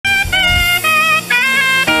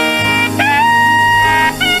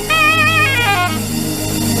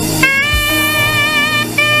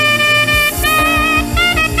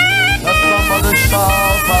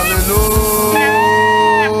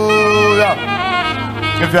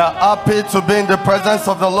If you are happy to be in the presence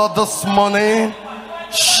of the Lord this morning,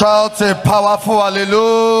 shout a powerful hallelujah.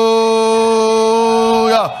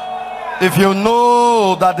 If you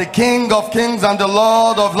know that the King of Kings and the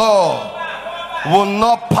Lord of Lords will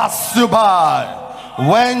not pass you by,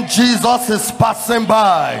 when Jesus is passing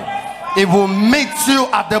by, it will meet you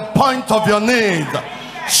at the point of your need.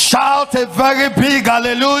 Shout a very big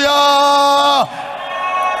hallelujah.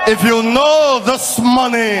 If you know this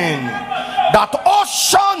morning that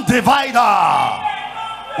ocean divider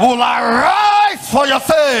will arise for your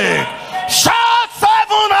sake, shout 7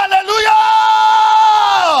 hallelujah.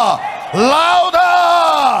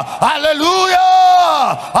 Louder, hallelujah,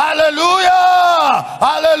 hallelujah,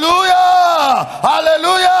 hallelujah,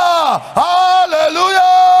 hallelujah, hallelujah.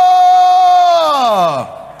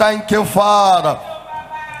 Thank you, Father.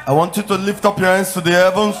 I want you to lift up your hands to the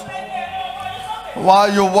heavens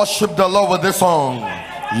while you worship the Lord with this song.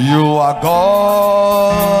 You are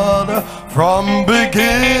God from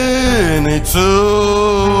beginning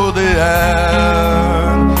to the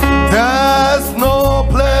end. There's no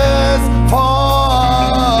place for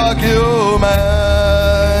argument.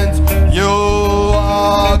 You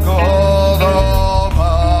are God all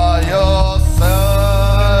by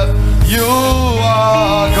yourself. You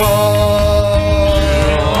are God.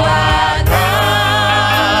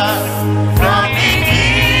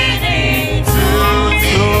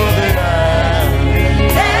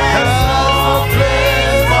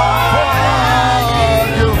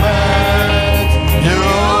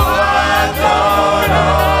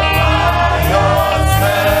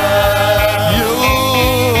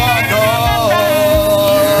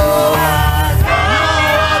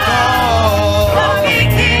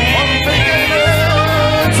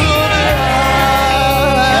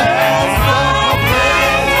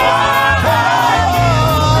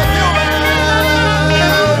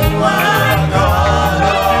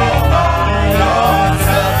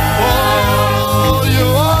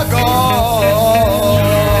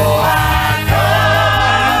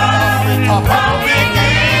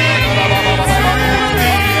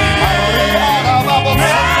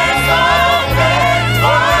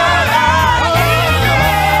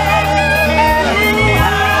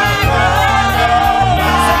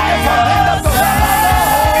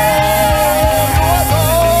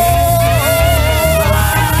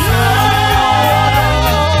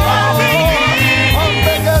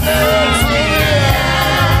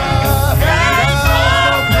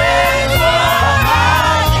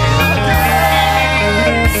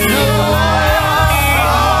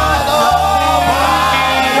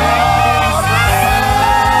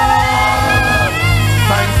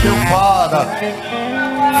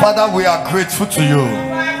 Father, we are grateful to you,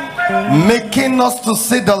 making us to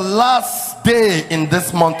see the last day in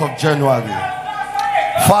this month of January.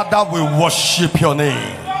 Father, we worship your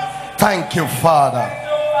name. Thank you, Father.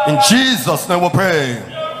 In Jesus' name we pray.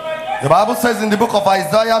 The Bible says in the book of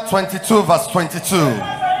Isaiah 22 verse 22.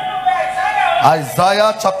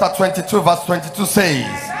 Isaiah chapter 22 verse 22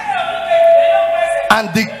 says, and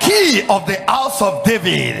the key of the house of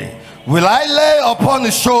David will I lay upon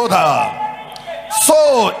his shoulder,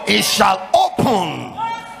 so it shall open,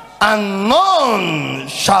 and none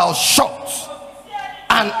shall shut,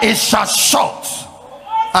 and it shall shut,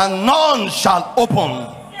 and none shall open.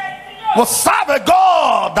 We serve a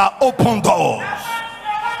God that opens doors,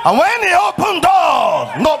 and when he opens doors,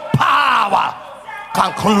 no power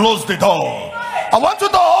can close the door. I want you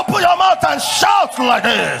to open your mouth and shout like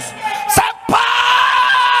this. Say,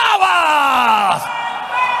 powers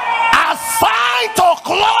assigned to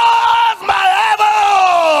close my heaven,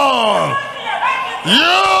 you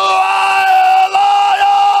are a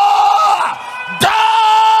liar. Die!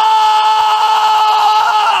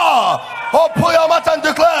 Open your mouth and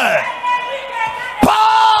declare.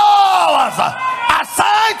 Powers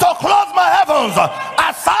assigned to close my heavens,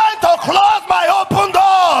 assigned to close my open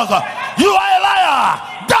doors, you are a liar.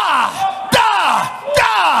 Die! Die!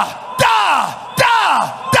 Die! Die!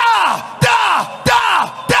 Die! Die! Die! Die!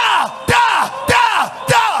 Die! Die! Die!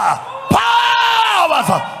 Die! Powers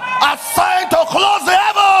assigned to close the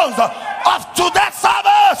heavens of today's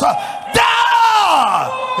service, die!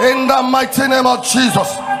 In the mighty name of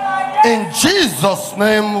Jesus. In Jesus'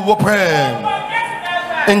 name we pray.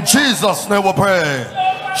 In Jesus' name we pray.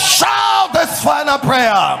 Shout this final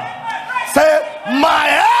prayer. Say, my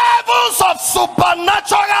heavens of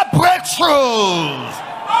supernatural breakthroughs.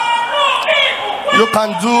 You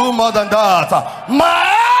can do more than that. My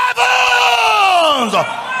heavens of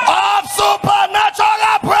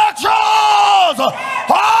supernatural breakthroughs.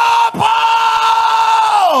 Open!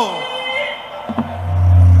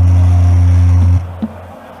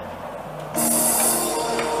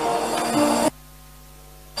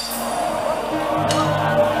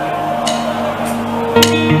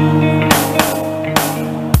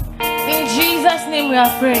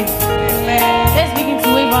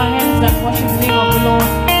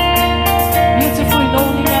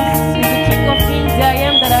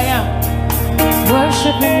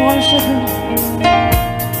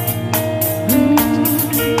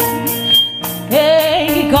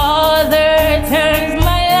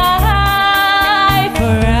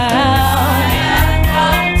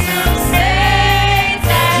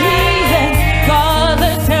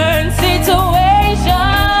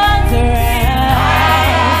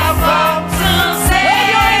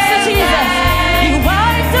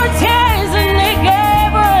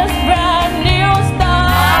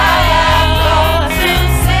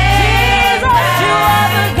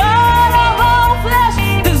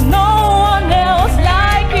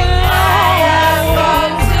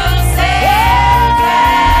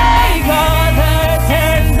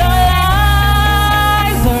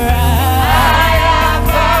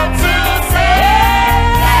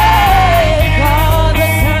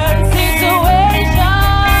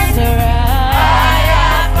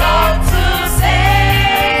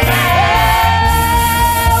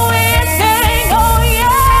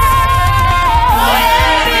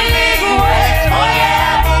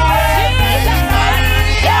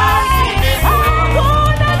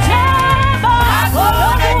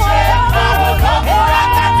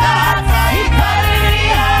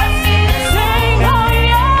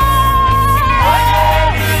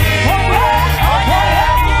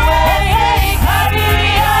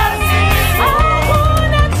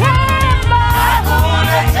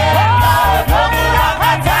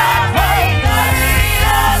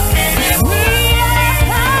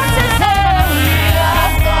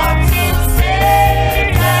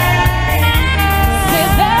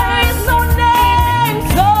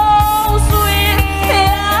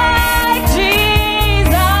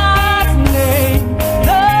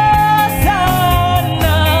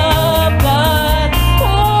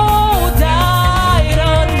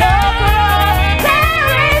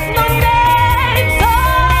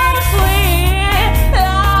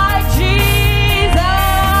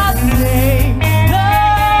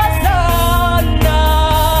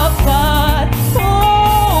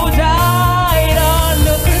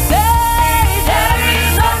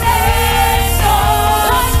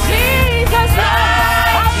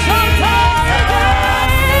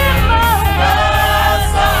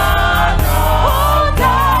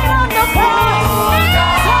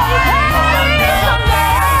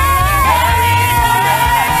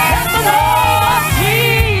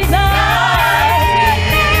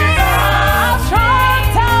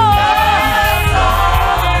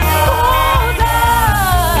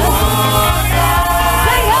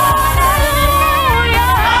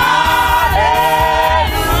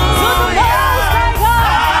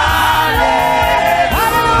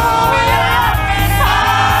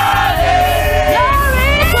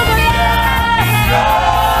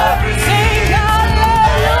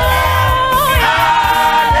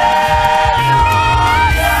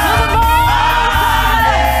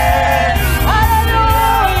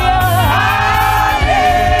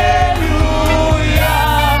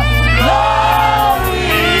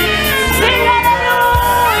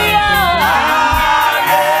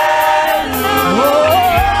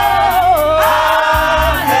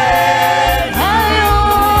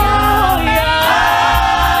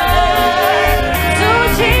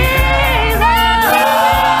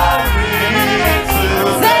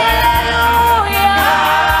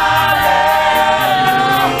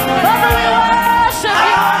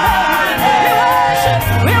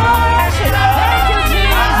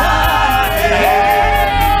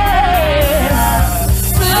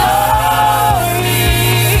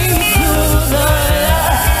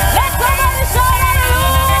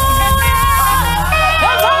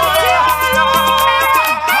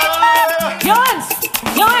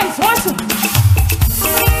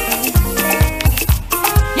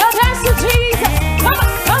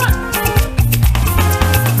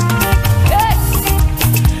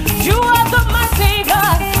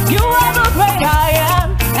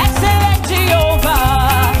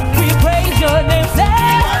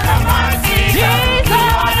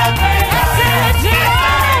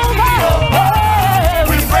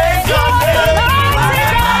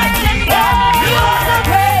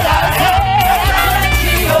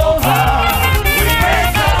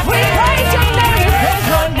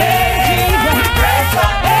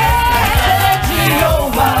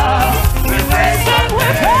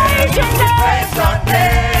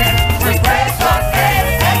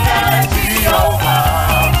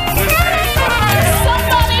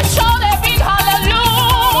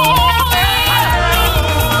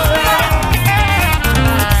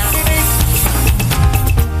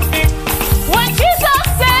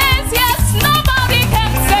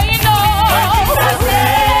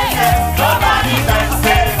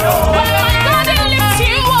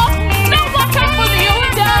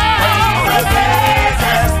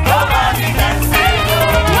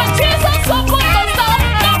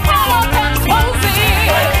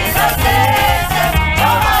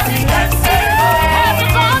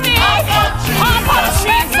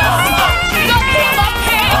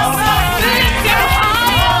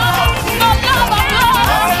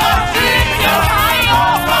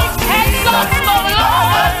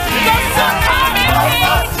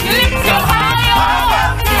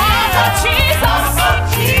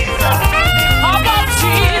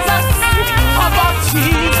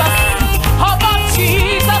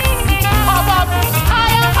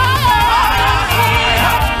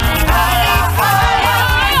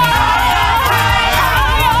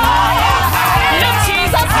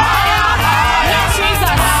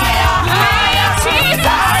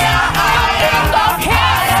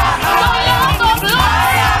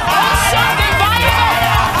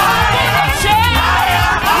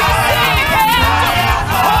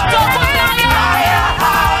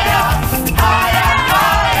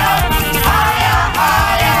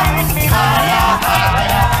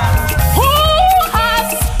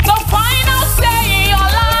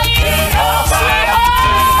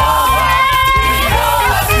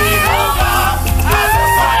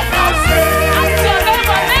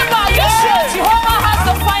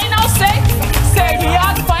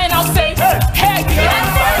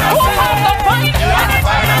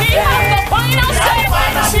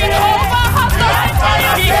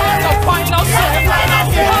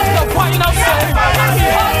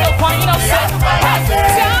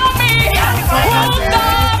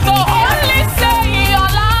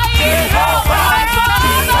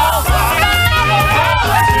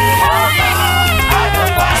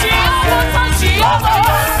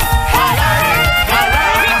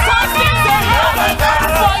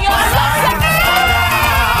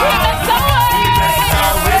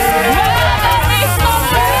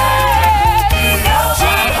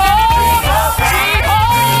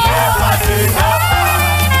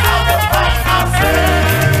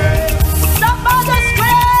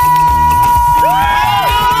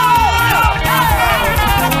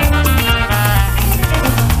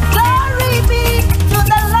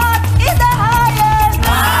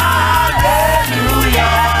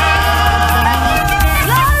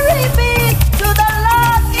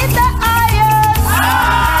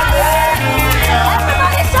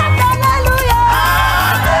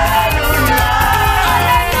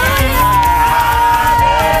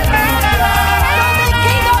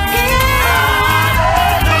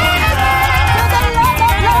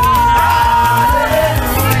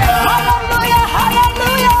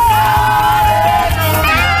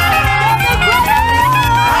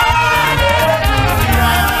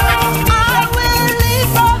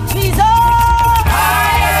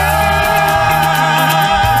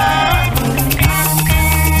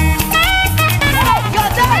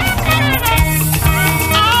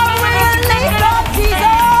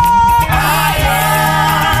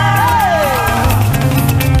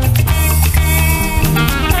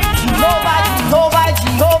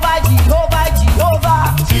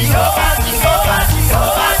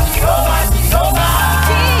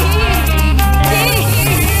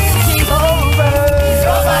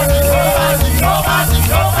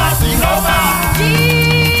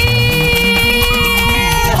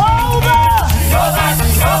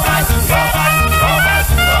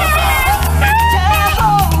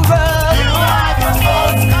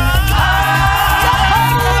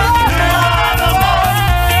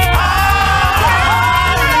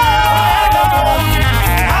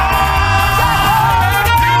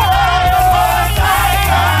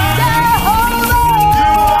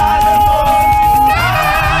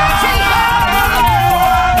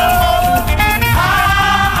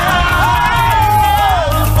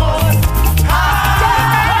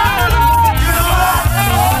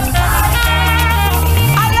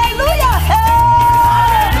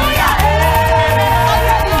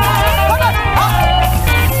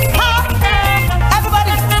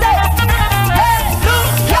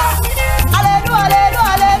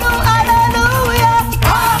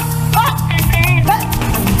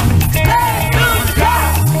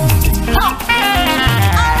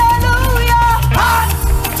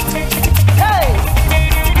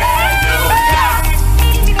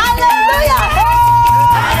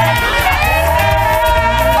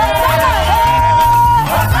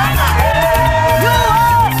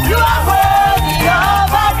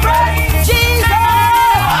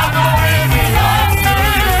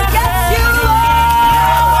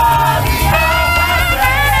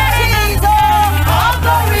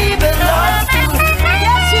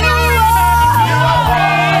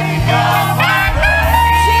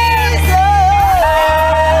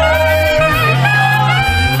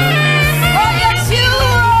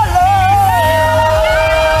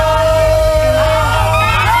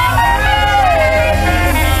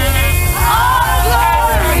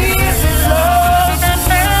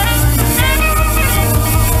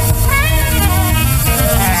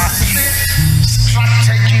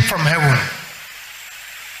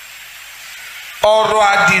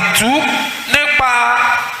 àdìtú nípa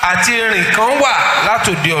àti rìn kan wà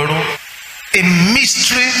látòde ọ̀run. A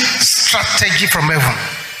mystery strategy from heaven.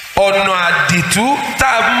 Ọ̀nà àdìtú tá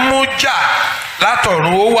a mú jà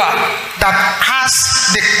látọ̀run ó wà. That has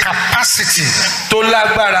the capacity tó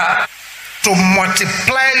lágbára to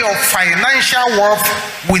multiply your financial wealth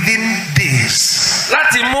within days.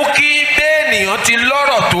 Láti mú kí bẹ́ẹ̀nìyàn ti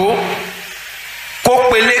lọ́rọ̀ tó kó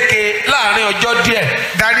peléke láàrin ọjọ́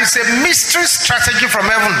díẹ̀. There is a mystery strategy from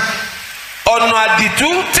heaven. Ọ̀nà àdìtú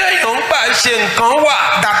téèyàn ń gbà ṣe nǹkan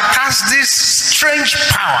wà. That has this strange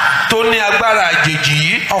power. Tó ní agbára àjèjì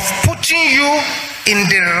yìí. Of putting you in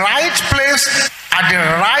the right place at the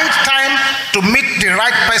right time to meet the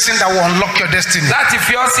right person that will unlock your destiny. Láti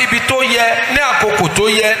fi ọ́ sí ibi tó yẹ ní àkókò tó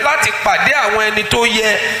yẹ, láti pàdé àwọn ẹni tó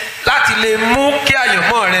yẹ, láti lè mú kí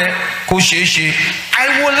àyànmọ́ rẹ kó ṣeé ṣe.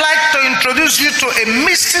 I would like to introduce you to a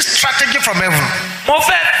mystery strategy from heaven. Mo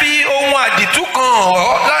fẹ́ fi ohun àdìtú kan hàn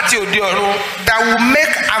ọ́ láti òde ọ̀run. That will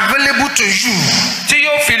make available to you. Tí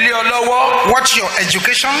yóò fi lé ọ lọ́wọ́. What your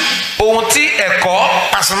education. Ohun tí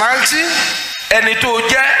ẹ̀kọ́. Personality. Ẹni tó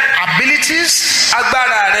jẹ́. Abilities.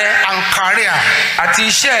 Agbára rẹ. And career. Àti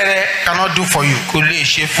iṣẹ́ rẹ. Cannot do for you. Kò lè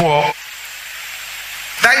ṣe fún ọ.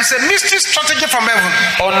 There is a mystery strategy from heaven.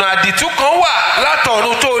 Ọ̀nà àdìtú kan wà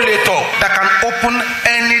látọ̀run tó lè tọ̀. That can open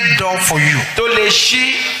any door for you. Tó lè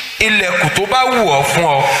ṣí ilẹ̀kùn tó bá wù ọ́ fún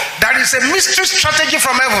ọ. There is a mystery strategy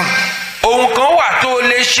from heaven. Ohun kan wà tó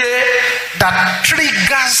lè ṣe. That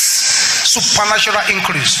triggers supernatural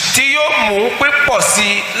increase. Tí yóò mú pípọ̀ sí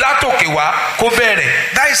i látòkè wá kó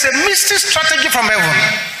bẹ̀rẹ̀. There is a mystery strategy from heaven.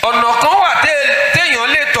 Ọ̀nà kan wà téèyàn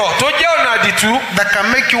lè tọ̀ tó jẹ́ ọ̀nà àdìtú. That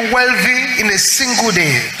can make you wealthy in a single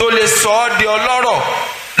day. Tó lè sọ ọ́ di ọlọ́rọ̀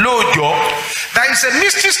lóòjọ́. There is a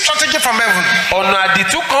mystery strategy from heaven. Ọ̀nà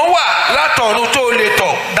àdìtú kan wà látọ̀run tó lè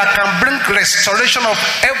tọ̀. That can bring restoration of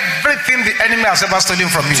everything the enemy has ever stolen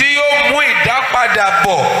from you. Tí yóò mú ìdápadà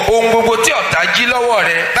bọ̀ ohun gbogbo tí ọ̀tá jí lọ́wọ́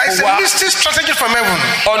rẹ. There is a mystery strategy from heaven.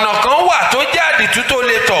 Ọ̀nà kan wà tó jẹ́ àdìtú tó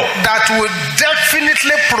lè tọ̀. That will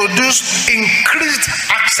definitely produce increased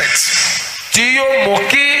assets. Tí yóò mú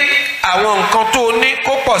kí àwọn nǹkan tó ní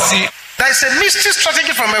kó pọ̀ sí. There is a mystery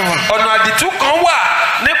strategy from heaven. Ọ̀nà àdìtú kan wà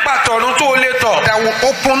nípa tọ̀run tó lè tọ̀. That will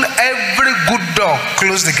open every good door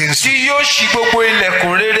closed against you. Tí yóò ṣí gbogbo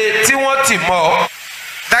ilẹ̀kùn rere tí wọ́n tì mọ́ ọ.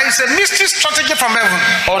 There is a mystery strategy from heaven.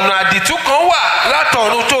 Ọ̀nà àdìtú kan wà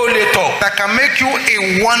látọ̀run tó lè tọ̀. That can make you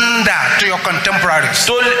a wonder to your contemporaries.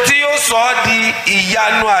 Tí yóò sọ ọ́ di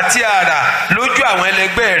ìyanu àti àrà lójú àwọn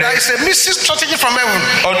ẹlẹgbẹ́ rẹ̀. There is a mystery strategy from heaven.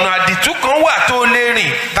 Ọ̀nà àdìtú kan wà tó lè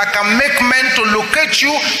rìn. That can make men to locate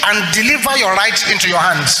you and deliver your rights into your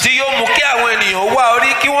hands. Tí yóò mú kí àwọn ènìyàn wá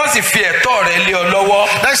orí kí wọ́n sì fi ẹ̀tọ́ rẹ̀ lé ọ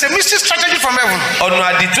lọ́wọ́. There is a mystery strategy from heaven.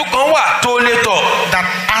 Ọ̀nà àdìtú kan wà tó lè tọ̀. That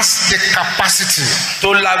has the capacity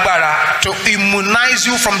tó lágbára. To immunize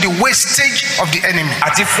you from the wastage of the enemy.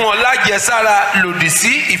 Àti fún ọ lájẹsára lòdì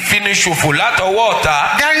sí ìfiniṣòfò látọwọ́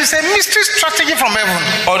ọ̀tá. There is a mystery strategy from heaven.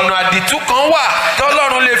 Ọ̀nà àdìtú kan wà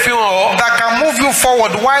tọ́lọ́run lè fi hàn ọ́. That can move you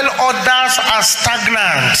forward while others are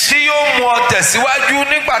stagnant. Tí yóò mú ọ tẹ̀síwájú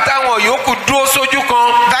nígbà táwọn yòókù dúró sójú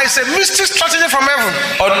kan. There is a mystery strategy from heaven.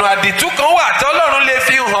 Ọ̀nà àdìtú kan wà tọ́lọ́run lè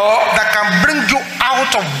fi hàn ọ́. That can bring you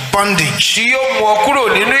out of bondage. Tí yóò mú ọ kúrò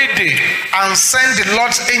nínú ìdè. And send the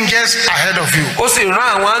Lord's angels ahead of you. Ó sì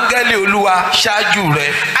rán àwọn áńgẹ́lì Olúwa ṣáájú rẹ.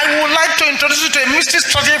 I would like to introduce you to a mystery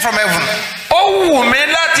strategy from heaven. Ó wù mí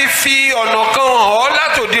láti fi ọ̀nà kan hàn ọ́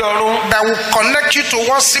látòde ọ̀run. That will connect you to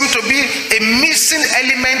what seems to be a missing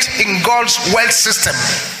element in God's wealth system.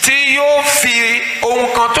 Tí yóò fi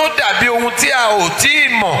ohun kan tó dàbí ohun tí a ò tí ì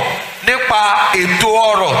mọ̀ nípa ètò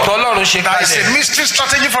ọrọ̀ tọ́lọ́run ṣe kalẹ̀. There is a mystery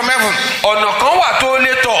strategy from heaven. Ọ̀nà kan wà tó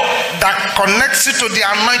lè tọ̀. That connects you to the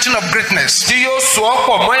anointing of greatness. Tí yóò so ọ́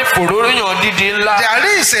pọ̀ mọ́ ìfòróróyàn dídí ńlá.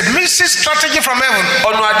 There is a mystery strategy from heaven.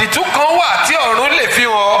 Ọ̀nà àdìtú kan wà tí ọ̀run lè fi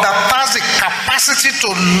hàn ọ́. That has the capacity to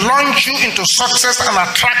launch you into success and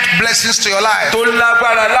attract blessings to your life. Tó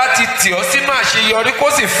lágbára láti tì ọ́ sínú àṣeyọrí kó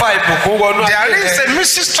sì fa ìbùkún wọnú ayé rẹ. There is a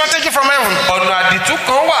mystery strategy from heaven. Ọ̀nà àdìtú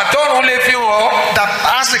kan wà tọ́run lè fi hàn ọ́. That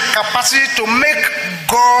has the capacity to make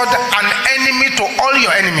God an enemy to all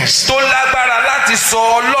your enemies. Tó lágbára láti sọ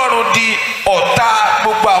Ọlọ́run di ọ̀tá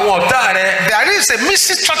gbogbo àwọn ọ̀tá rẹ. There is a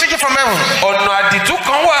mystery strategy from heaven. Ọ̀nà àdìtú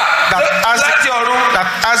kan wà láti ọ̀run. That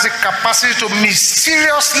has has the capacity to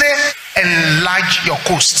mysteriously enlarge your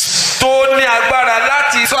coast. Tó ní agbára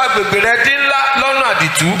láti sọ agbègbè rẹ di ńlá lọ́nà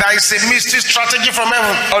àdìtú. There is a mystery strategy from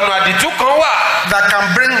heaven Ọ̀nà àdìtú kan wà that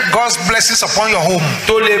can bring God's blessings upon your home.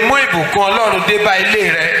 tó lè mú ìbùkún Ọlọ́run dé bá ilé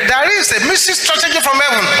rẹ. There is a mystery strategy from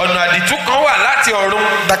heaven Ọ̀nà àdìtú kan wà láti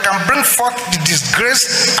ọ̀run that can bring forth the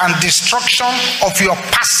disgrace and destruction of your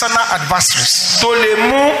personal adversaries. tó lè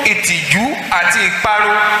mú ìtìjú àti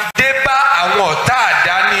ìparun dé bá àwọn ọ̀tá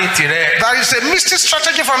àdáni tirẹ̀. There is a mystery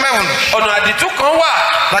strategy from heaven Ọ̀nà àdìtú kan wà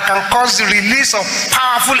that can cause the release of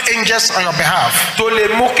powerful angels on your behalf. tó lè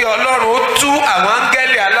mú kí Ọlọ́run ó tú àwọn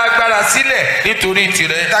áńgẹ́lì alágbára sílẹ̀ nítorí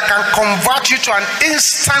tirẹ̀. That can convert you to an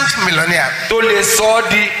instant millionaire. Tó lè sọ ọ́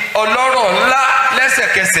di ọlọ́rọ̀ ńlá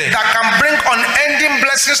lẹ́sẹ̀kẹsẹ̀. That can bring unending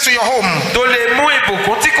blessings to your home. Tó lè mú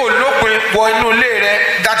ìbùkún tí kò lópin wọ inú ilé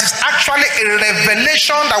rẹ. That is actually a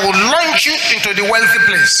revelation that will launch you into the wealthy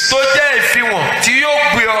place. Tó jẹ́ ìfihàn tí yóò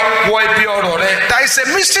gbé ọ wọ ibi ọrọ̀ rẹ. There is a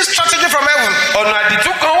mystery strategy from heaven Ọ̀nà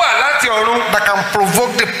àdìtú kan wà láti ọ̀run that can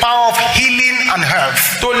provoke the power of healing and health.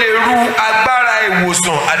 tó lè ru agbára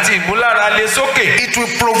ìwòsàn àti ìmúlárale sókè. It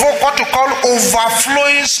will provoke what we call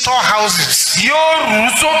overflowing storehouses. Yóò rú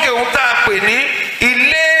sókè ohun tá a pè ní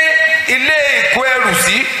ilé ìkó ẹrù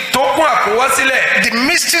sí tó kún àkówọ́sílẹ̀. The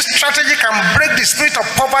mystery strategy can break the spirit of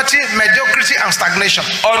poverty, mediocrity, and stagnation.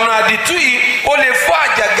 Ọ̀nà àdìtú yìí ó lè fọ́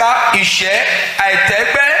àjàgà ìṣẹ́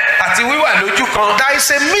àìtẹ́gbẹ́ àti wíwà lójú kan. There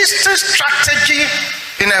is a mystery strategy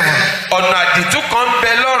in heaven Ọ̀nà àdìtú kan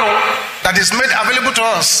bẹ lọ́run that is made available to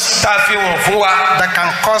us tá a fi hàn fún wa that can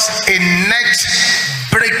cause a net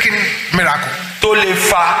breaking miracle. tó lè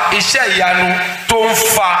fa iṣẹ́ ìyanu tó ń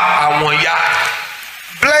fa àwọn ya.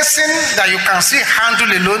 Blessing that you can see handle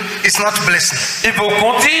alone is not blessing.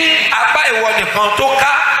 Ìbùkún tí apá ìwọ nìkan tó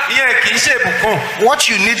ká ìyẹn kì í ṣe ìbùkún. What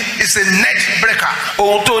you need is a net breaker.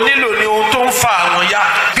 Ohun tó nílò ni ohun tó ń fa àwọn ya.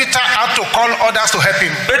 Peter had to call others to help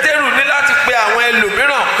him. Pétérù ní láti pe àwọn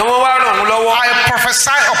ẹlòmíràn kí wọ́n wá ràn wọ́n lọ́wọ́. I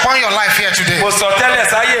prophesy upon your life here today Mo sọ tẹ́lẹ̀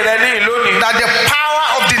sáyé rẹ ní ìlónìí. that the power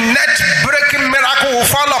of the net breaking miracle will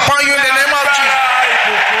fall upon you in the name of Jesus.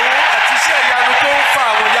 Ìbùkún àti iṣẹ́ ìyanu tó ń fa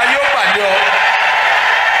àwọn ya yóò pàdé ọ.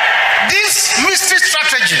 This mystery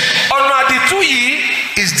strategy Ọ̀nà àdìtú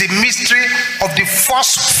yìí is the mystery of the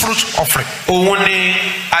first fruit offering. òun ni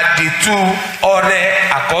àdìtú ọrẹ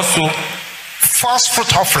àkọ́so. First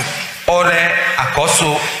fruit offering. Ọrẹ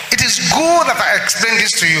àkọ́so. It is good that I explain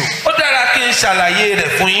this to you. Ó dára kí n ṣàlàyé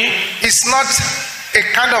rẹ̀ fún yín. It's not a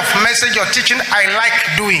kind of message or teaching I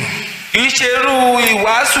like doing. Kì í ṣe irú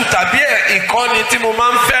ìwàásù tàbí ìkọ́ni tí mo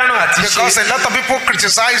máa ń fẹ́ràn àti ṣe. Because a lot of people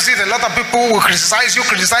criticize it, a lot of people will criticize you,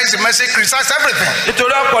 criticize the message, criticize everything.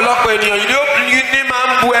 Nítorí ọ̀pọ̀lọpọ̀ ènìyàn ní máa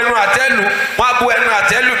ń bu ẹnu àtẹ́lù, wọ́n á bu ẹnu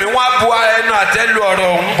àtẹ́lù mi, wọ́n á bu ẹnu àtẹ́lù ọ̀rọ̀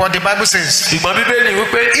ọ̀hún. But the Bible says, Ṣùgbọ́n Bíbélì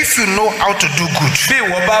wípé if you know how to do good bí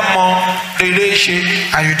ìwọ bá mọ rere ṣe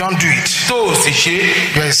and you don't do it, tó o sì ṣe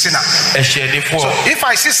you're a sinner. ẹ̀ṣẹ̀ ní fún ọ. If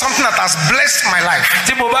I see something that has blessed my life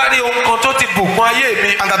Tí mo bá rí ohun kan tó ti bùkún ayé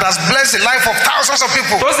mi, and that has blessed the life of thousands of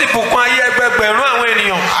people, tó sì bùkún ayé ẹgbẹgbẹ̀rún àwọn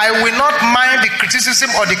ènìyàn, I will not mind the criticism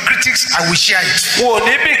or the critics, I will share it. wò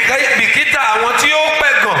ní bìkítà àwọn tí ó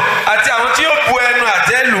pẹ̀gàn àti àwọn tí ó bu ẹnu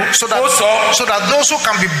àtẹ́lù So ó sọ. that those who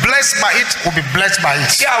can be blessed by it will be blessed by it.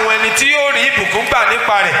 Kí àwọn ẹni tí yóò rí ìbùkún gbà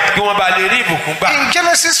nípa rẹ̀ kí wọ́n bá lè rí ìbùkún gbà. In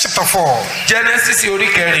Genesis chapter 4, Genesis orí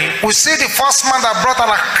 4. we see the first man that brought an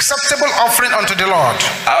acceptable offering unto the Lord.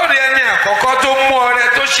 A ó rí ẹni àkọ́kọ́ tó mú ọrẹ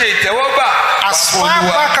tó ṣe ìtẹ́wọ́gbà wá As fún far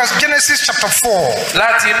Olúwa. back as Genesis chapter 4,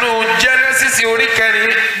 Láti inú Genesis orí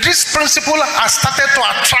 4, this principle has started to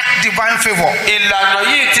attract divine favor. ìlànà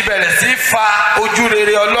yìí ti bẹ̀rẹ̀ sí fa ojú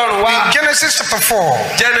rere Ọlọ́run wá. In Genesis chapter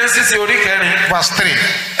 4, Genesis orí 4, verse 3,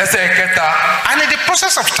 ẹsẹ̀ 3. and in the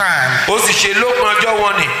process of time, Ó sì ṣe lópin ọjọ́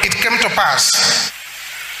wọn ni. it came to pass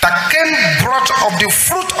that Cain brought of the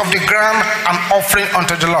fruit of the ground an offering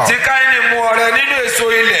unto the Lord. Tí Káínì mú ọrẹ nínú èso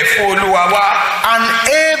ilẹ̀ fún Olúwa wá. And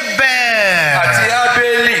Abel, Àti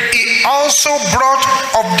Ábélì. he also brought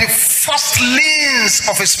of the firstlings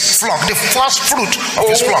of his flock, the first fruit of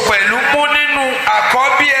his Òun flock. pẹ̀lú mú nínú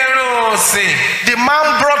àkọ́bí ẹran ọ̀sìn. The man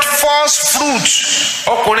brought first fruit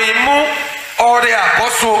Ọkùnrin mú ọrẹ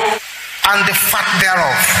àkọ́so and the fat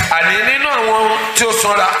thereof. àní nínú àwọn tí ó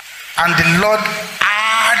sanra. And the Lord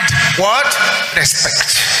had what?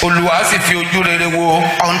 Respect Olúwa sì fi ojú rere wo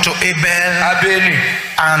unto Abel Ábélì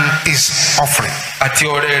and his offering. àti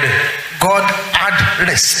ọrẹ rẹ̀. God had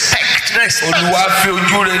respect Olúwa fi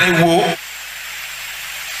ojú rere wo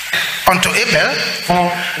unto Abel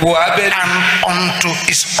fún wo Ábélì and unto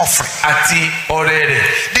his offering. àti ọrẹ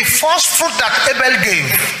rẹ̀. The first fruit that Abel gave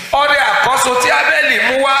Ọrẹ àkọ́so tí Ábélì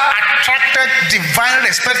mú wá attracted divine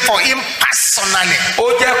respect for him personally. ó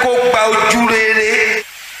jẹ́ kó gba ojú rere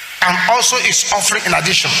and also his offering in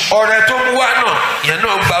addition. ọrẹ tó mú wá náà yẹn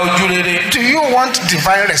náà gba ojú rere. Do you want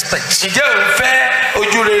divine respect? ǹjẹ́ ò ń fẹ́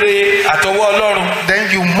ojú rere àtọwọ́ Ọlọ́run?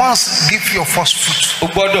 Then you must give your first fruit. o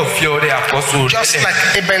gbọ́dọ̀ fi ọrẹ àkọ́so rẹ Just like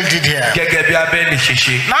Abel did here. gẹ́gẹ́ bí Ábẹ́lì ṣe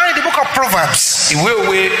ṣe. Now in the book of Proverbs, ìwé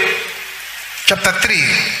òwe chapter 3,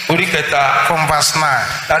 orí kẹta from verse 9.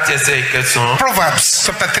 láti ẹsẹ̀ ìkẹsàn-án. Proverbs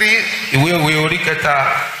chapter 3, ìwé òwe orí kẹta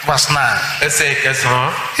verse 9. ẹsẹ̀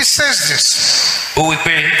ìkẹsàn-án. It says this: ó wí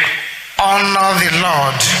pé honor the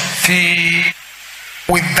Lord fi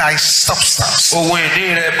with thy substance ohun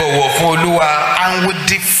ìní rẹ bọ̀wọ̀ fún Olúwa and with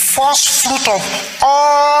the first fruit of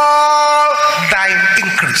all thine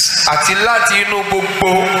increase. àti láti inú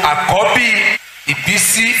gbogbo àkọ́bí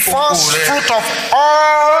ìbísí oko First rẹ fruit of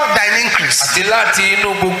all thine increase. àti láti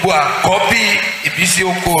inú gbogbo àkọ́bí ìbísí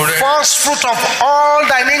oko rẹ First fruit of all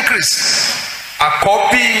thine increase.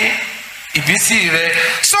 àkọ́bí ìbísí rẹ.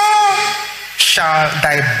 So shall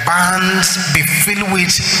thy barns be filled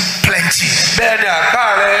with plenty, bẹ́ẹ̀ ni àgbá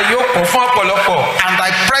rẹ yóò kún fún ọ̀pọ̀lọpọ̀ and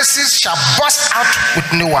thy presses shall burst out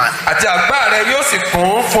with new wine. àti àgbá rẹ yóò sì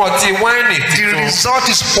kún fún ọtí wáìnì The titun. result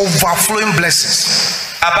is overflowing blessings.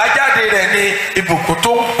 àbájáde rẹ ni ìbùkún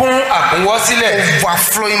tó kún àkúnwọ́sílẹ̀.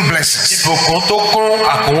 Overflowing blessings. ìbùkún tó kún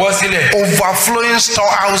àkúnwọ́sílẹ̀. Overflowing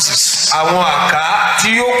storehouses. àwọn àká tí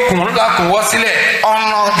yóò kún lákúnwọ́sílẹ̀.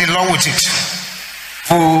 Honor the Lord with it.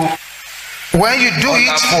 fún When you do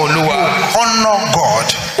it, you honor God.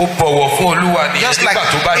 ó bọ̀wọ̀ fún Olúwa nìyẹn Just like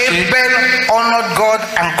nígbà tó bá ṣe. Abel honored God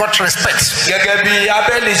and got respect. gẹ́gẹ́ bí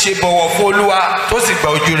Ábẹ́lì ṣe bọ̀wọ̀ fún Olúwa tó sì gba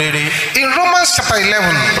ojú rere. In Romans chapter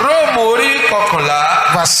 11, Róòmù orí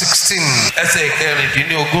kọkànlá verse 16. ẹsẹ̀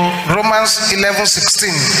ìkẹrìndínlógún. Romans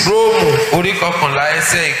 11:16. Róòmù orí kọkànlá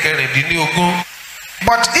ẹsẹ̀ ìkẹrìndínlógún.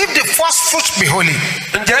 But if the first fruit be holy,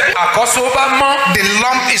 ǹjẹ́ bí àkọ́so bá mọ́ the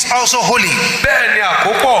lump is also holy. bẹ́ẹ̀ ni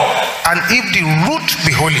àkópọ̀. And if the root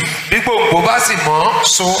be holy, bí gbòǹgbò bá sì mọ́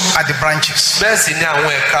so are the branches. bẹ́ẹ̀ sì ni àwọn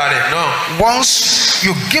ẹ̀ka rẹ̀ náà. Once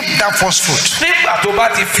you give that first fruit, nígbà tó bá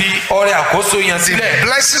ti fi ọrẹ àkóso yẹn the sílẹ̀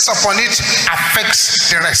blessings upon it affects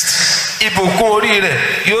the rest. ìbùkún orí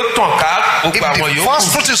rẹ̀ yóò tàn ká If gbogbo àwọn the yòókù.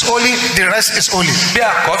 first fruit is holy, the rest is holy. bí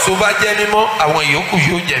àkọ́so bá jẹ́ mímọ́ àwọn yòókù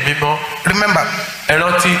yóò jẹ́ mímọ́. Remember, ẹ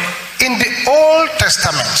rántí in the Old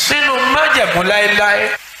Testament, nínú májẹ̀mú láéláé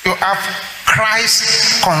you have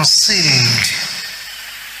Christ concealed.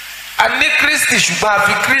 a ní Kristi ṣùgbọ́n a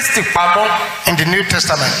fi Kristi pamọ́. In the New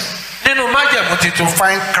Testament, nínú májẹ̀mú tuntun you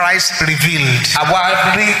find Christ revealed.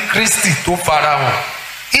 àwa rí Kristi tó farahàn.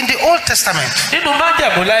 In the Old Testament, nínú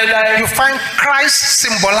májẹ̀mú láéláé you find Christ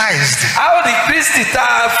symbolized. a ó rí Kristi tá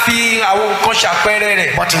a fi àwọn nǹkan ṣàpẹẹrẹ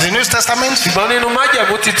rẹ̀. But in the New Testament, ṣùgbọ́n nínú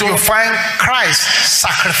májẹ̀mú tuntun you find Christ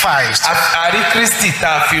sacrificed. a rí Kristi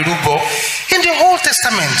tá a fi rúbọ. In the Old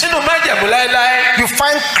Testament, nínú májẹ̀mú láéláé you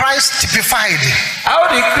find Christ typified. a ó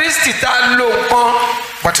rí Kristi tá a lo nǹkan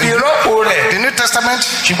But in ìrọ́pò rẹ̀. the New Testament,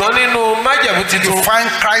 ṣùgbọ́n nínú májẹ̀mú you tuntun find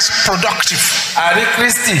Christ productive. a rí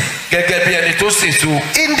Kristi gẹ́gẹ́ bí ẹni tó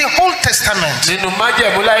ṣètò. In the Old Testament, nínú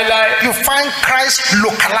májẹ̀mú láéláé you find Christ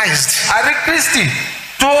localized. a rí Kristi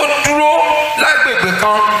tó dúró lágbègbè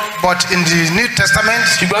kan. But in the New Testament,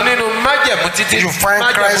 ṣùgbọ́n nínú májẹ̀mú títí you find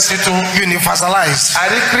májẹ̀mú Christ tuntun universalized. a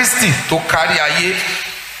rí Kristi tó kárí ayé.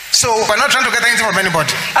 So we're not trying to get anything from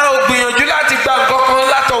anybody. a ò gbìyànjú láti gba nǹkan kan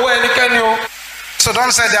látọwọ́ ẹnikẹ́ni o. So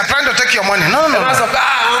don't say they are trying to take your money. No, no, ẹ má no. sọ pé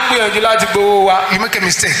àwọn ń gbìyànjú láti gbowó wa. You make a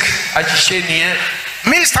mistake. àṣìṣe nìyẹn.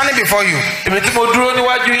 Me standing before you, èmi tí mo dúró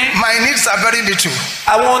níwájú yín. my needs are very little,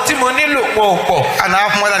 àwọn ohun tí mo nílò wọn ò pọ̀. and I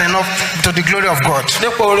have more than enough to the glory of God.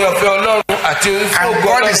 nípa oore ọ̀fẹ́ Ọlọ́run àti And ògo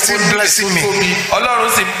God Ọlọ́run is still fún mi, blessing me. fún mi.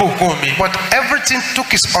 Ọlọ́run sì ń bùkún mi. But everything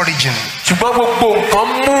took its origin ṣùgbọ́n gbogbo nǹkan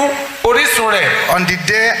mú orísun rẹ̀ on the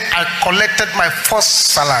day I collected my first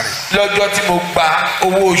salary lọ́jọ́ tí mo gba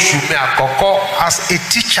owó oṣù mi àkọ́kọ́ as a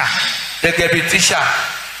teacher gẹ́gẹ́ bí tíṣà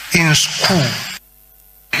in school.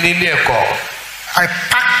 nílé ẹ̀kọ́. I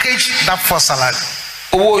packaged that first salary.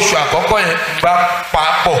 owó oṣù àkọ́kọ́ yẹn bá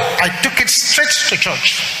papọ̀. I took it straight to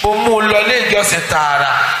church. mo mú un lọ ilé ìjọsìn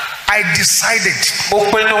tààrà. I decided mo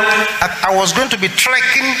pinnu that I was going to be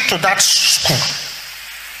trekking to that school.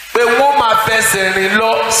 pé wọ́n máa fẹsẹ̀ rìn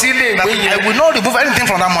lọ sílé That ìwé I yẹn. will not remove anything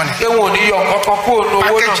from that money. pé wọn ò ní yọ kankan kúrò ní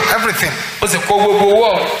owó Package náà. everything. ó sì kó gbogbo owó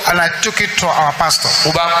ọ̀hún. And I took it to our pastor,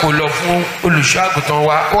 mo bá kó lọ fún olùṣọ́ àgùntàn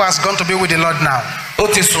wa. who has gone to be with the Lord now. ó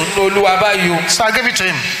ti sùn ní Olúwa báyìí o. So I gave it to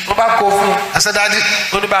him. mo bá kó fún un. I said, Daddy,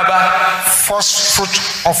 ó ní bàbá first fruit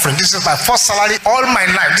offering. This is my first salary all my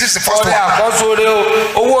life. This is the first ọrẹ one. àkọ́sóre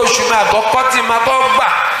o owó oṣù mi àkọ́kọ́ tí ma kọ́ gbà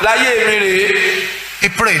láyé mi rèé. He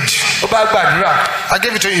prayed. ó bá gbàdúrà. I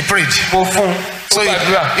gave it to him. He prayed. mo fún un. So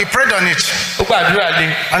he prayed on it. ó gbàdúrà lé.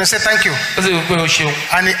 And he said, thank you. ó sì wí pé o ṣeun.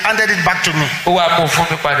 And he handed it back to me. ó wá mú fún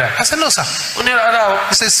mi padà. I said, no, sir. ó ní rárá o.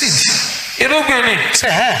 It's a seed. irúgbìn ni. I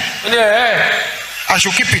said, ó ní I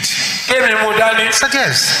should keep it. kémi mú dání. I said,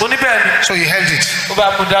 yes. ó ní bẹ́ẹ̀ ni. So he held it. ó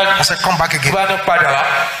bá mú dání. I said, come back ó again. bá ní padà wá.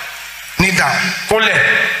 Kneel down. kúnlẹ̀.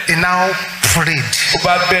 He now prayed. ó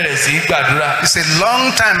bá bẹ̀rẹ̀ sí í gbàdúrà. It's a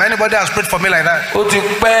long time. Anybody has prayed for me like that? ó ti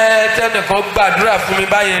pẹ́ tẹ́nìkan gbàdúrà fún mi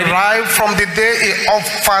báyẹn rí. Right from the day he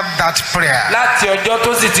offered that prayer, láti ọjọ́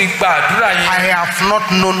tó sì ti gbàdúrà yẹn. I have not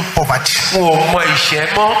known poverty. n ò mọ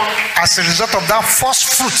ìṣẹ́ mọ́. As a result of that first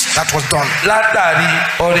fruit that was done. látàrí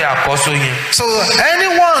ọrẹ àkọ́so yẹn. So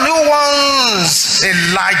anyone who wants a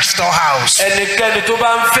large storehouse, ẹnikẹ́ni tó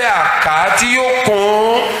bá ń fẹ́ àká tí yóò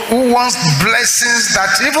kún. who wants blessings that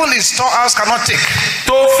even his storehouse cannot take,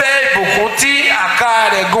 tó fẹ́ ìbùkún tí àká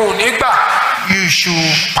rẹ̀ gùn nígbà. you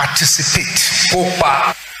should participate.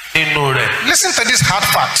 kópa nínú rẹ̀. Listen to these hard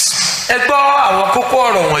facts. ẹ gbọ́ àwọn kókó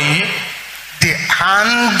ọ̀rọ̀ wọ̀nyí. The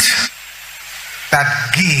hand that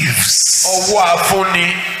gives ọwọ́ afúnni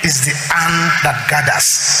is the hand that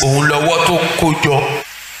gathers. òun lọ́wọ́ tó ń kójọ.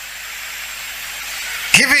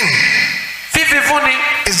 Giving fífi fúnni.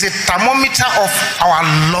 is the thermometer of our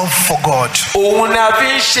love for God. òun ni a fi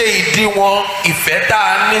ń ṣe ìdíwọ̀n ìfẹ́ tá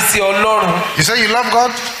a ní sí Ọlọ́run. You say you love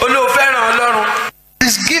God? olóò fẹ́ràn Ọlọ́run.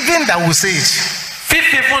 It's giving that will say it.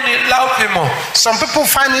 fífi fúnni láò fi mọ̀. Some people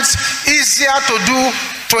find it easier to do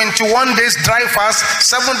 21 days dry fast,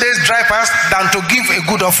 7 days dry fast than to give a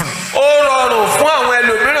good offering. ó rọrùn fún àwọn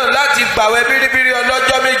ẹlòmíràn láti gbàwẹ̀ bíríbírí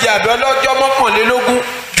ọlọ́jọ́ méje àbí ọlọ́jọ́ mọ́kànlélógún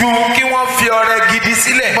ju kí wọ́n fi ọrẹ gidi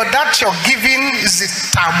sílẹ̀. But that your giving is the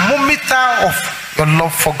thermometer of your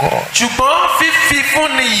love for God. ṣùgbọ́n fífi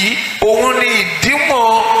fúnni yìí òun ni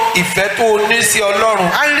ìdíwọ̀n ìfẹ́ tó o ní sí Ọlọ́run.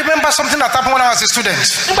 I remember something that happened when I was a student.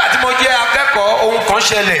 nígbà tí mo jẹ́ akẹ́kọ̀ọ́ ohun kan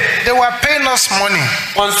ṣẹlẹ̀. They were paying us money.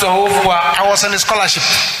 wọ́n san owó fún wa. I was on a scholarship.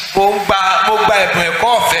 mo gba ẹ̀bùn ẹ̀kọ́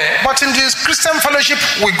ọ̀fẹ́. But in this Christian fellowship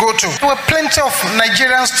we go to, there were plenty of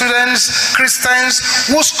Nigerian students, Christians,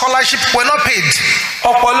 whose scholarship were not paid.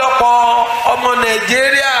 ọ̀pọ̀lọpọ̀ ọmọ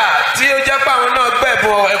Nàìjíríà tí ó jẹ́ pé àwọn náà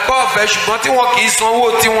gbẹ̀bùn ẹ̀kọ́ ọ̀fẹ́ ṣùgbọ́n tí wọ́n kì í san owó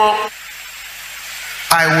tiwọn.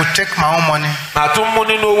 I would take my own money, màá tún mú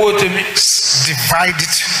nínú owó tèmi. divide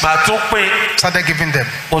it, màá tún pín. started giving them.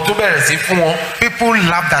 mo tún bẹ̀rẹ̀ sí fún wọn. People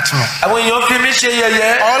laughed at me. àwọn èèyàn fi mí ṣe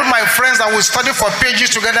yẹ̀yẹ́. All my friends that we studied for PhDs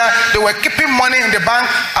together, they were keeping money in the bank,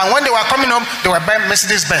 and when they were coming home, they were buying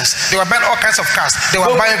Mercedes Benz. They were buying all kinds of cars. They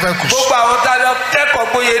were buying vehicles. gbogbo àwọn tá a lọ kẹ́kọ̀ọ́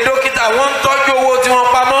gboyè dókítà wọ́n ń tọ́jú owó tí wọ́n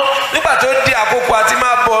pamọ́ nígbà tó di àkókò àti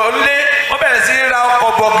máa bọ̀ lé wọ́n bẹ̀rẹ̀ sí ra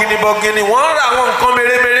ọkọ̀ bọ̀gìnìbọ̀gìnì wọ́n ra àwọn nǹkan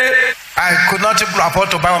mèremère. I could not even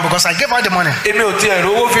afford to buy one because I gave her the money. èmi ò tiẹ̀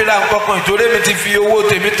rówó fi ra nǹkan kan ìtorí mi ti fi owó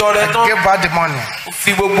tèmi tọrẹ I tán. gave her the money.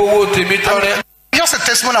 fi gbogbo owó tèmi tọrẹ. Just a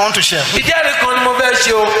testimony I want to share. ìjẹ́rìí kan ni mo fẹ́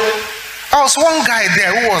ṣe o. There was one guy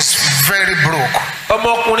there who was very broke,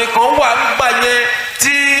 ọmọkùnrin kan wà nígbà yẹn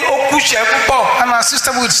tí ó kúṣẹ̀ púpọ̀. and I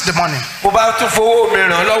assisted with the money. mo bá tún fowó mi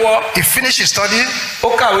ràn lọ́wọ́. He finished his study.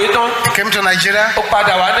 ó kàwé tán. He came to Nigeria. ó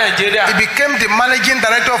padà wá Nàìjíríà. He became the managing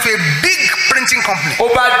director of a big printing company. ó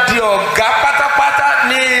bá di ọ̀gá pátápátá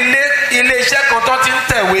ní ilé-iṣẹ́ kan tó ti ń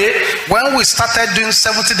tẹ̀wé. When we started doing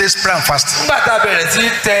 70 days prayer and fasting, nígbà tá a bẹ̀rẹ̀ sí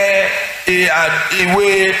tẹ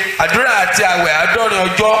ìwé àdúrà àti àwẹ̀ 70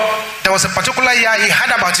 ọjọ́. there was a particular year he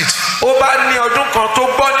heard about it. ó bá ní ọdún kan tó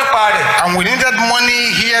gbọ́ nípa rẹ̀. And we needed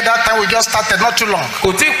money here that time. We just started not too long.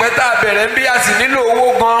 kò tí ì pẹ́ tá a bẹ̀rẹ̀ bí a sì nílò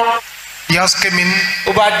owó gan. He just came in,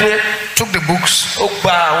 ó bá dé. took the books, ó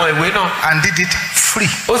gba àwọn ìwé náà. and did it free.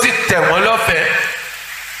 ó sì tẹ̀ wọ́n lọ́fẹ̀ẹ́.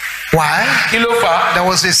 Why? kí ló fà á? There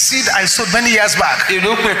was a seed I sowed many years back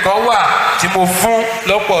irúgbìn kan wà tí mo fún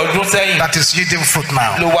lọ́pọ̀ ọdún sẹ́yìn. that is yielding fruit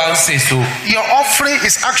now. ló wá ń sèso. Your offering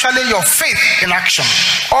is actually your faith in action.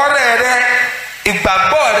 ọrẹ rẹ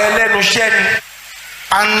ìgbàgbọ́ rẹ lẹ́nu iṣẹ́ ni.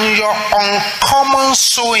 And your uncommon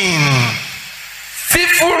sowing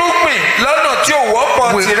fífúrúgbìn lọ́nà tí ò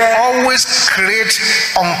wọ́pọ̀ will tirẹ̀ always create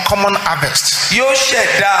uncommon harvest. yóò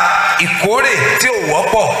ṣẹ̀dá ìkórè tí ò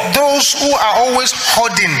wọ́pọ̀. Those who are always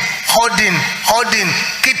hoarding,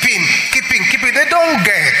 keeping, they don't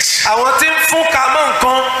get. àwọn tí ń fún kamọ́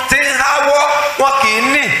nǹkan tí ń háwọ́ wọn kì í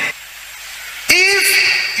nì. If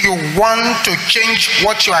you want to change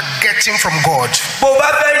what you are getting from God, bó bá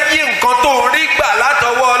fẹ́ yí nǹkan tó ń rí gbà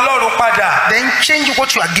látọwọ́ Ọlọ́run padà. then change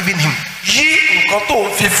what you are giving him. yí nǹkan tó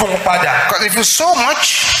ń fi fún un padà. Because if you sow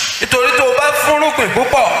much, nítorí tó o bá fúnrúgbìn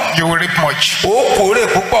púpọ̀. you will reap much. ó kórè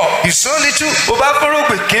púpọ̀. You sow little, o bá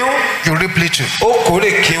fúnrúgbìn kíún. you reap little. ó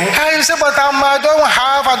kórè kíún. I you say, but I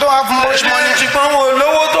don't have much money. ṣùgbọ́n wọn ò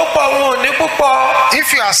lówó tó pọ̀, wọn ò ní púpọ̀.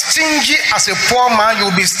 If you are stingy as a poor man, you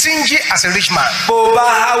will be stingy as a rich man. bó o bá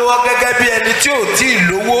háwọ́ gẹ́gẹ́ bí ẹni tí ò tí ì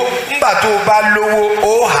lówó, nígbà tó o bá lówó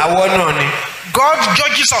ó háwọ́ náà ni. God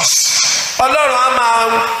judges us Ọlọ́run á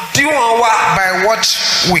máa díwọ̀n wa by what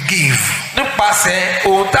we give. nípasẹ̀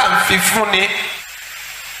ohun tá à ń fi fún ni.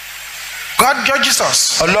 God judges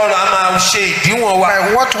us Ọlọ́run á máa ṣe ìdíwọ̀n wa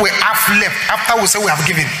by what we have left after we say we have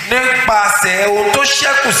given. nípasẹ̀ ohun tó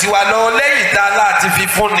ṣẹ́kù sí wa lọ lẹ́yìn tá a láti fi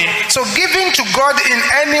fún ni. So giving to God in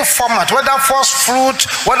any format, whether first fruit,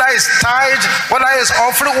 whether it's tithe, whether it's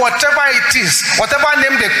offering, whatever it is, whatever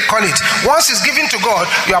name they call it, once it's given to God,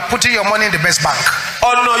 you are putting your money in the best bank.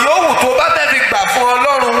 ọ̀nà yòówù tó bá fẹ́ fi gbà fún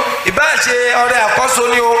Ọlọ́run, ìbá ṣe ọrẹ àkọ́so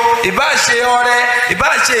ni o, ìbá ṣe ọrẹ, ìbá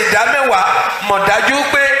ṣe ìdámẹ́wàá, mọ̀ dájú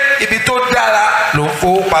pé ibi tó dára ló ń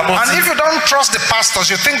fowó pamọ́ And sí. if you don't trust the pastors,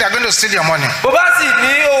 you think they're going to steal your money. bó bá sì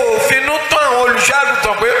ní òfinú tán àwọn olùṣọ́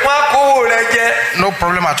àgùntàn pé wọ́n á kówó rẹ jẹ, No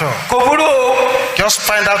problem at all. kò burú o. Just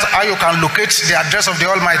find out how you can locate the address of the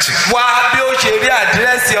Almighty wá bí ó ṣe rí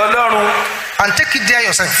àdírẹ́sì Ọlọ́run and take it there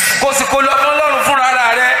yourself. kó sì kó lọ fún Ọlọ́run fúnra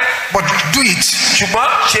rẹ, But do it ṣùgbọ́n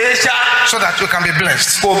ṣe é ṣá so that you can be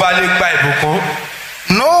blessed. kó o bá lè gba ìbùkún.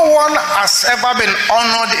 No one has ever been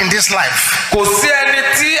honored in this life kò sí ẹni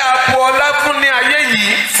tí a bu ọlá fún ní ayé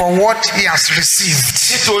yìí for what he has received.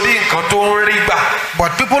 nítorí nǹkan tó ń rí gbà,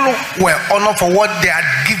 But people were honored for what they had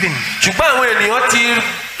given. ṣùgbọ́n àwọn ènìyàn ti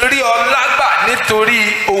rí ọlá gbà nítorí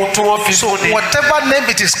ohun tí wọ́n fi fún ni. Whatever name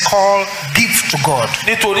it is called, give to God.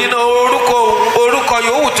 nítorí náà orúkọ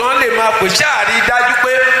yòówù tí wọ́n lè máa pè ṣáàrí dájú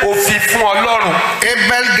pé ó fi fún Ọlọ́run.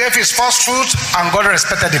 Abel gave his first fruit and God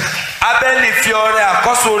respected him. Ábẹ́lì fi ọrẹ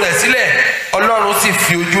àkọ́so rẹ̀ sílẹ̀, Ọlọ́run sì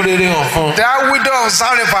fi ojú rere hàn fún un. That widow of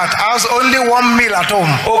Zarephath has only one meal at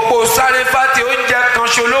home. Opó Sáréfátì oúnjẹ kan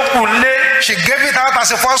ṣolókù lé, She gave it out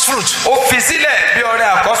as a first fruit ó fi sílẹ̀ bí ọrẹ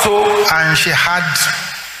àkọ́so, and she had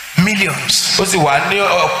millions. ó sì wà ní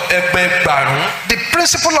ẹgbẹgbàrún. The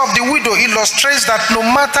principle of the widow illustrates that no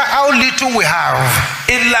matter how little we have,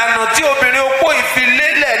 ìlànà tí obìnrin opó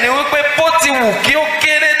ìfilélẹ̀ ni wípé bó ti wù kí ó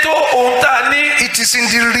kéré tó ohun tá a ní. it is in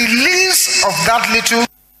the release of that little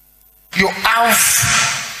you have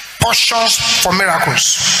portions for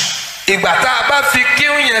miracles. ìgbà tá a bá fi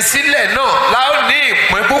kíhún yẹn sílẹ̀ náà la ó ní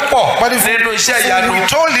ìpín púpọ̀ But if nínú iṣẹ́ ìyanu. we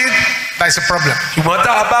told it, there is a problem. ṣùgbọ́n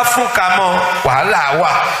tá a bá fún ka mọ́ wàhálà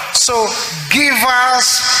wà. So givers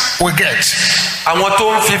will get, àwọn tó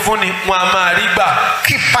ń fi fúnni wọn a máa rí gbà,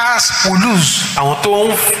 keepers will lose. àwọn tó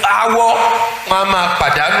ń áwọ́ wọn a máa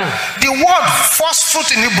pàdánù. The word first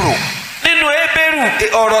fruit in Hebrew nínú Hébérù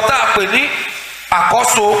ọ̀rọ̀ tá a pè ní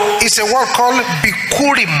àkọ́so is a word called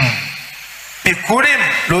bikurim. bikurim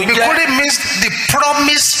ló ń jẹ́. Bikurim means the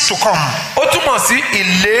promise to come. ó túmọ̀ sí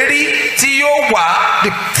ìlérí tí yóò wá.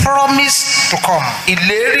 The promise to come.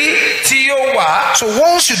 ìlérí tí yóò wá. So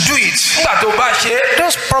once you do it, nígbà tó bá ṣe é,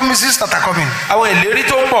 those promises that are coming, àwọn ìlérí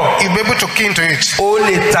tó ń bọ̀ you'll be able to key into it. ó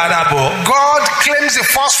lè tara bọ̀. God claims the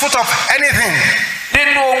first fruit of anything.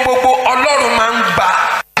 nínú ohun gbogbo Ọlọ́run máa ń gba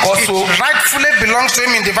àkọ́so. It rightfully belongs to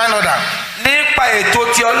him in divine order. nípa ètò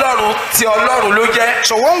ti Ọlọ́run ló jẹ́.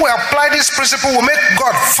 So when we apply this principle, we make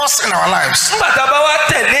God first in our lives. nígbà tá a bá wá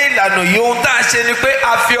tẹ̀lé ìlànà yìí, ohun tá a ṣe ni pé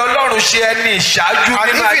a fi Ọlọ́run ṣe ẹni ìṣáájú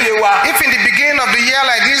And nínú ayé wa. if in the beginning of the year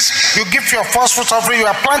like this, you give your first fruit offering, you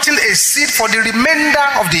are planting a seed for the remainder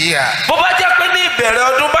of the year. bó bá jẹ́ pé ní ìbẹ̀rẹ̀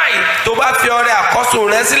ọdún báyìí tó bá fi ọrẹ àkọ́so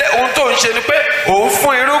rẹ sílẹ̀, ohun tó ń ṣe ni pé òun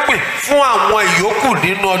fún irúgbìn fún àwọn ìyókù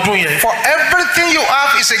nínú ọdún yẹn. For everything you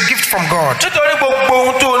have is a gift from God. nítorí gbogbo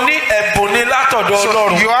ohun tó ní ẹ̀bùn ni látọ̀dọ̀ So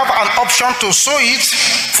Ọlọ́run. you have an option to sow it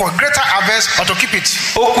for greater harvest or to keep it.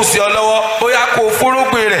 ó kù sí ọ lọ́wọ́ bóyá kó o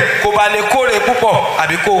fúrúgbìn rẹ̀ kó ba lè kórè púpọ̀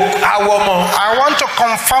àbí kó o awọ́ mọ́. I want to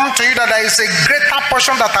confirm to you that there is a greater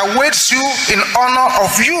portion that awaits you in honor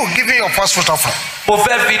of you giving your first fruit offering. mo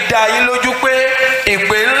fẹ́ fi dá yín lójú pé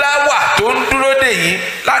ìpè ńlá wà tó ń dúró dè yín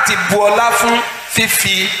láti bu ọlá fún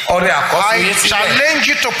fífi ọrẹ àkọ́so I yín sílẹ̀. challenge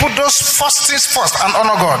you to put those first things first and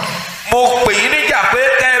honor God. mo pè yín níjà pé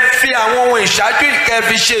kẹ́ ẹ fi àwọn ohun ìṣáájú yìí kẹ́ ẹ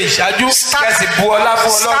fi ṣe ìṣáájú kẹ́ ẹ sì bu ọlá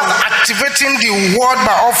fún Start Ọlọ́run. activating the word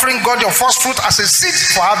by offering God your first fruit as a seed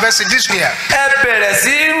for harvest in this year. ẹ bẹ̀rẹ̀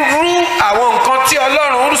sí rú àwọn nǹkan tí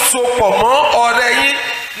Ọlọ́run ń so pọ̀ mọ́ ọrẹ yín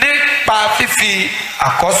nípa fífi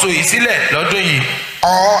àkọ́so yìí sílẹ̀ lọ́dún yìí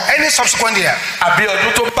Or any subsequent year, àbí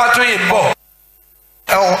ọdún tó bá tún yìí ń bọ̀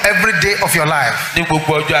or every day of your life. ní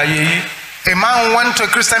gbogbo ọjọ́ ayé yìí. A man went to a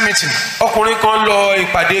Christian meeting ọkùnrin kan lọ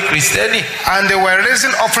ìpàdé kìrìsìtẹ́nì, and they were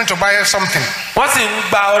raising offering to buy something. wọ́n sì ń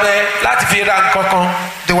gba ọrẹ láti fi ra nǹkan kan.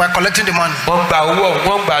 They were collecting the money. wọ́n gba owó ọ̀hún,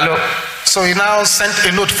 wọ́n gbà lọ. So he now sent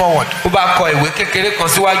a note forward. ó bá kọ ìwé kékeré kan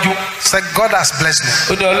síwájú. Said, God has blessed me.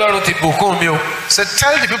 ó ní Ọlọ́run ti bùkún mi o. Said,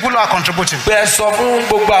 tell the people who are contributing pé ẹ sọ fún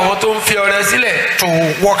gbogbo àwọn tó ń fi ọrẹ sílẹ̀. to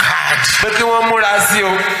work hard. pé kí wọ́n múra sí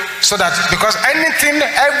o. So that because anything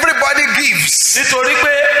everybody gives, nítorí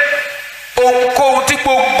pé ohunkóhun tí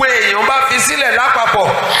gbogbo èèyàn bá fi sílẹ̀ lápapọ̀.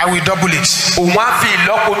 I will double it. òun á fi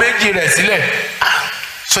ìlọ́po méjì rẹ̀ sílẹ̀.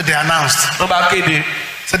 So they announced. wọ́n bá kéde.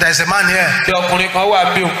 So there is a man here tí ọkùnrin kan wà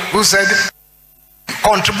bí o. who said,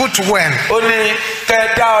 contribute to when? ó ní kẹ́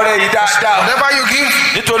ẹ dá ọrẹ yìí dáadáa. Whatever you give,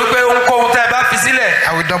 nítorí pé ohunkóhun tẹ́ ẹ bá fi sílẹ̀.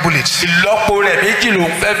 I will double it. ìlọ́po rẹ̀ méjì ló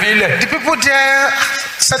ń fẹ́ fi lẹ̀. The people there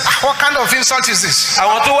said, what kind of insult is this?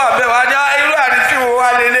 àwọn tó wà bẹ́ẹ̀ wá ní irú àrífín wo wá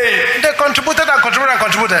lélẹ́yìí. They contributed and contributed and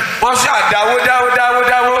contributed. wọ́n ṣe dáwó.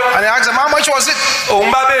 And I asked them, how much was it? òun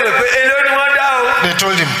bá béèrè pé èló ni wọ́n dá o. They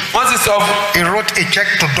told him. wọ́n sì sọ fún. He wrote a check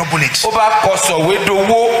to double it. ó bá kọ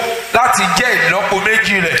sọ̀wédowó láti jẹ́ ìlọ́po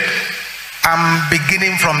méjì rẹ̀. I'm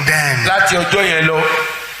beginning from then. láti ọjọ́ yẹn lọ.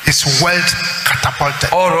 His wealth catapulted.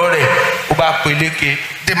 ọrọ̀ rẹ̀ ó bá peléke.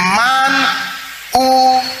 The man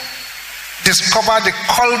who discovered the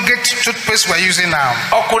Colgate toothpaste we're using now,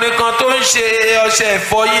 ọkùnrin kan tó ń ṣe ọṣẹ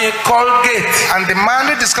ìfọyín Colgate. and the man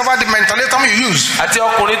who discovered the mentholatum you use, àti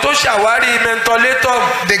ọkùnrin tó ṣàwárí mentholatum.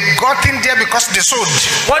 they got in there because they sowed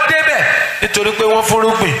wọ́n débẹ̀ nítorí pé wọ́n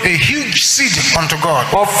fúnrúgbìn. a huge seed unto God.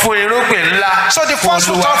 wọ́n fún irúgbìn ńlá. So the fún first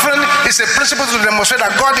fruit Olúwa. offering is a principle to demonstrate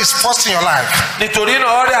that God is first in your life. nítorí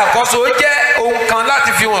náà ọrẹ àkọ́so ó jẹ́ ohun kan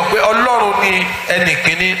láti fi hàn pé Ọlọ́run ni ẹnì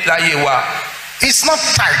kíní láyé wa. It's not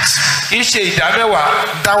tight. kì í ṣe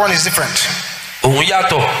ìdámẹ́wàá. That one is different. òun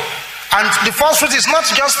yàtọ̀. And the first fruit is not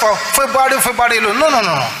just for February alone.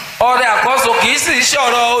 No. ọrẹ àkọ́so kì í sì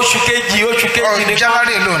ṣọ̀rọ̀ oṣù kejì Or nìkan.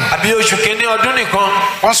 January alone. àbí oṣù kìíní ọdún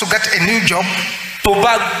nìkan. Once you get a new job, tó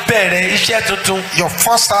bá bẹ̀rẹ̀ iṣẹ́ tuntun. your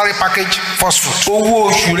first salary package, first fruit. owó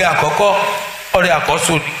oṣù rẹ̀ àkọ́kọ́ ọrẹ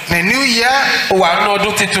àkọ́so ni. In a new year, ó wà nínú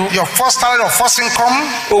ọdún tuntun. your first salary or first income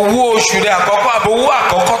owó oṣù rẹ̀ àkọ́kọ́ àbí owó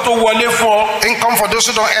àkọ́kọ́ tó wọlé fún ọ. for those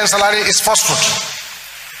who don't earn salary is first fruit.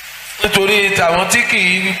 nítorí tàwọn tí kì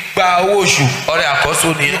í gba owó oṣù ọrẹ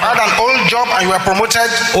àkọ́so ni. You had an old job and you were promoted.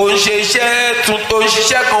 ó ń ṣe iṣẹ́ tuntun ó ń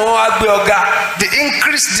ṣiṣẹ́ kan wọ́n á gbé ọ̀gá. The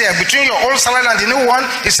increase there between your old salary and the new one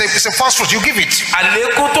is a first fruit. You give it.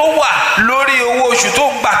 àlékún tó wà lórí owó oṣù tó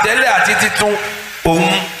gbà tẹ́lẹ̀ àti titun òun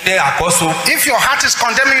ní àkọ́so. If your heart is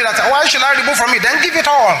condemning you that why should I remove from it, then give it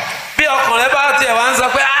all. bí ọkùnrin bá tiẹ̀ wá ń sọ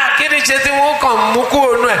pé kí ni ṣe tí wọ́n kàn mú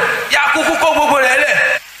kúrò nù ẹ̀ yá kúkú kó gbogbo rẹ̀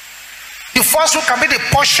lẹ̀. The first fruit can be the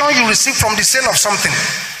portion you receive from the sale of something.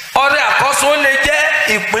 ọrẹ àkọ́so lè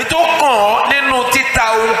jẹ́ ìpín tó kàn ọ́ nínú títa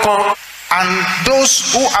ohun kan. And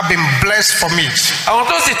those who have been blessed from it, àwọn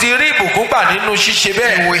tó sì ti rí ìbùkún gbà nínú ṣíṣe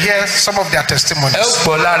bẹ́ẹ̀. you will hear some of their ẹ ó testimonies.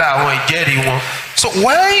 gbọ́ lára àwọn ìjẹ́rìí wọn. So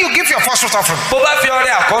when you give your first fruit offering, bó bá fi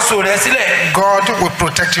ọrẹ àkọ́so rẹ sílẹ̀. God will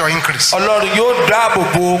protect your increase. Ọlọ́run yóò dáàbò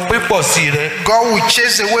bo pípọ̀ sí rẹ. God will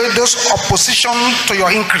chase away those opposition to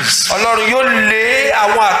your increase. Ọlọ́run yóò lé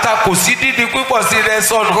àwọn àtakò sí dídí pípọ̀ sí rẹ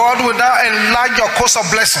sọnù. God will now enlarge your coast of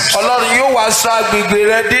blessings. Ọlọ́run yóò wá sọ agbègbè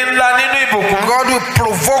rẹ di ńlá nínú ìbùkún. God will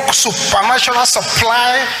provoke supernatural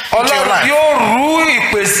supply into your Ọlọ́run life. yóò rú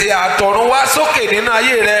ìpèsè àtọ̀run wá sókè nínú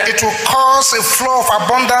ayé rẹ. It will cause a flow of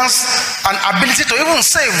abundance and ability to even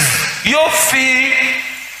save. Yóò fi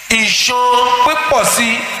ìṣàn pípọ̀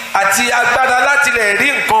sí àti agbára láti lè rí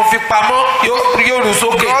nǹkan fi pamọ́ yóò rú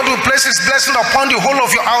sókè. God will place his blessing upon the whole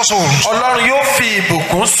of your household. Ọlọ́run yóò fi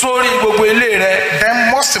ìbùkún sórí gbogbo ilé rẹ.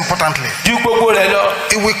 Then most importantly, Ju gbogbo rẹ lọ.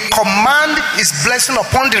 he will command his blessing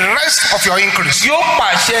upon the rest of your increase. Yóò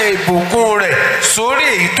pàṣẹ ìbùkún rẹ̀ sórí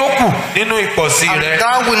èyí tó kù nínú ìpọ̀sí And rẹ̀.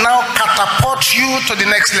 that will now catapult you to the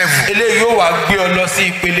next level. Eléyìí yóò wá gbé ọ lọ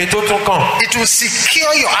sí ìpele tó tún kàn. It will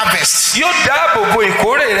secure your harvest. Yóò dáàbò bo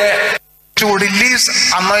ìkórè rẹ̀. It will release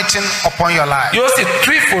anointing upon your life. Yóò sì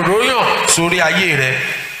tú ìfòròyàn sórí ayé rẹ̀.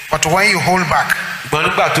 But when you hold back, Ṣùgbọ́n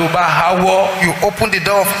nígbà tó bá háwọ́, you open the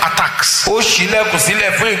door of attacks ó ṣílẹ̀kùn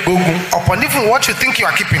sílẹ̀ fún ìgbógun upon even what you think you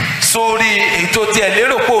are keeping. sórí èyí tó tiẹ̀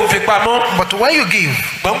lérò pé òun fi pamọ́. But when you give,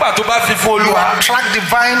 Ṣùgbọ́n nígbà tó bá fi fún you Olúwa, attract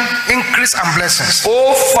divine increase and blessings.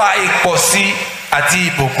 ó fa ìpọ̀sí àti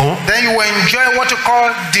ìbùkún. Then you will enjoy what you call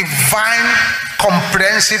divine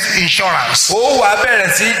comprehensive insurance. Ó wá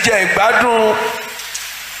bẹ̀rẹ̀ sí jẹ ìgbádùn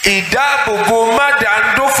ìdáàbòbò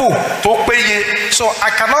mádàndófò tó péye. So I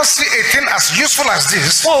cannot see a thing as useful as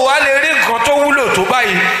this Mo wá lè rí nǹkan tó wúlò tó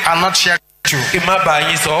báyìí and not share it you.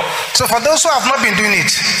 So for those who have not been doing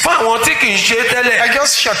it, you're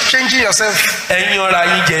just shortchanging yourself.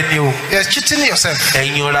 You're cheating yourself.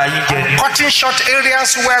 Cutting short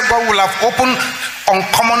areas where God will have opened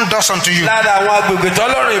uncommon doors unto you.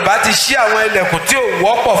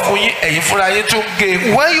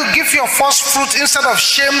 When you give your first fruit instead of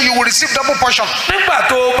shame, you will receive double portion.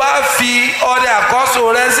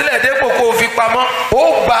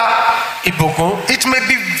 It may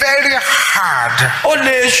be very hard.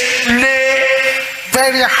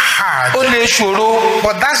 Very hard.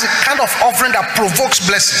 But that's the kind of offering that provokes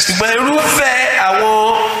blessings. David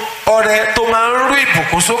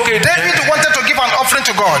wanted to give an offering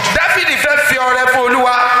to God.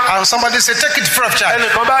 And somebody said, take it free of charge.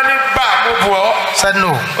 Said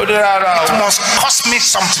no. It must cost me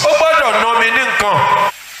something.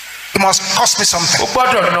 It must cost me something.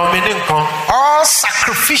 All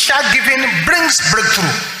sacrificial giving brings breakthrough.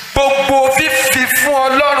 The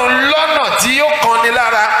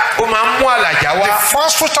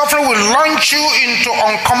first fruit offering will launch you into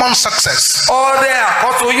uncommon success. And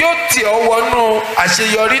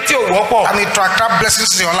it will attract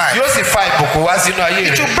blessings in your life. It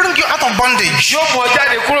will bring you out of bondage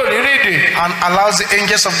and allows the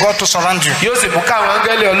angels of God to surround you. And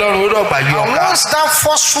once that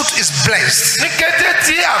first fruit is blessed,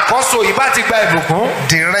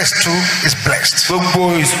 the rest too is blessed.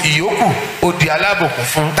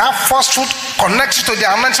 That first fruit connects you to the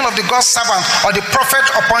anointing of the God's servant or the prophet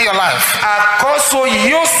upon your life.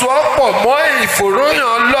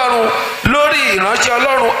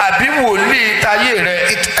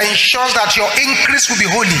 It ensures that your increase will be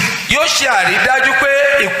holy.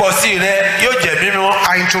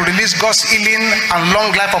 And to release God's healing and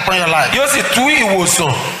long life upon your life. The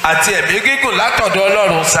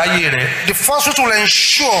first fruit will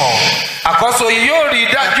ensure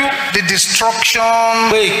the destruction,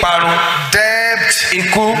 debt,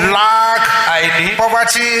 lack,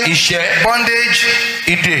 poverty, bondage,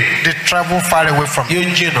 they travel far away from you.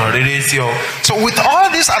 So with all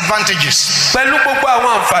these advantages,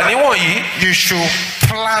 you should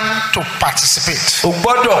plan to participate. Not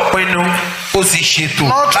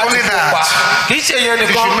only that, you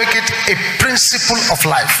should make it a principle of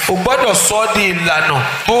life, so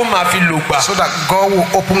that God will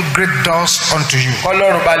open great doors unto you.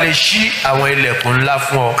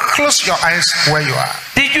 Close your eyes where you are.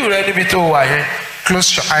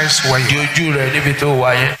 Close your eyes where you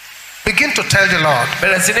are. Begin to tell the Lord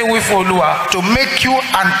to make you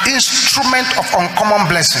an instrument of uncommon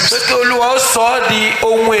blessings.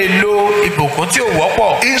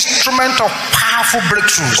 Instrument of powerful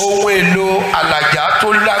breakthroughs.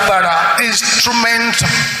 Instrument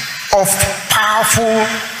of powerful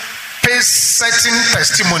pace-setting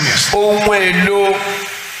testimonies. Talk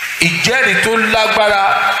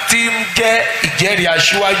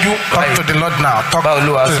to the Lord now. Talk to the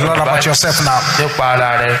Lord about yourself now.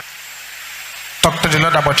 Talk to the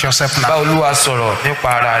Lord about yourself now.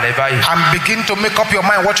 And begin to make up your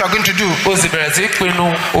mind what you are going to do. For the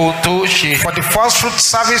first fruit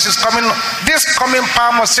service is coming. This coming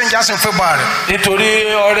Palm of Strangers in February. And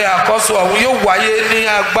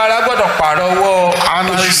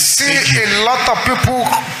I see a lot of people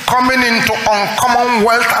coming into uncommon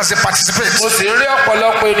wealth as they participate. If you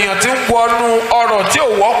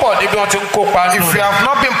have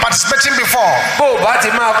not been participating before,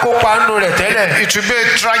 it will be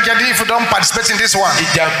a tragedy if you don't participate in this one.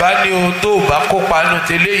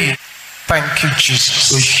 Thank you,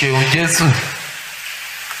 Jesus.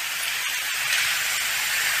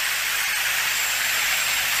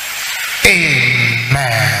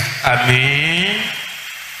 Amen. Amen.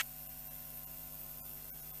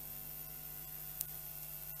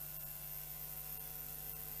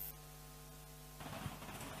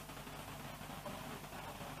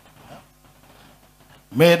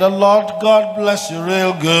 May the Lord God bless you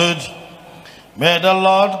real good. May the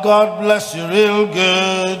Lord God bless you real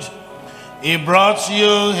good. He brought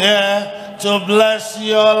you here to bless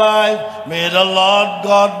your life. May the Lord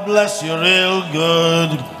God bless you real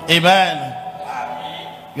good. Amen.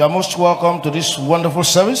 You are most welcome to this wonderful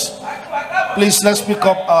service. Please, let's pick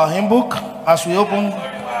up our hymn book as we open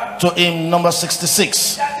to hymn number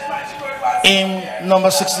 66. Hymn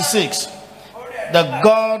number 66. The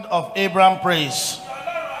God of Abraham praise.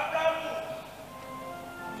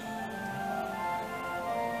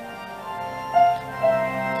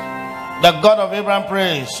 The God of Abraham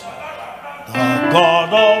praise. The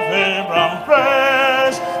God of Abraham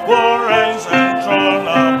praise, who reigns enthroned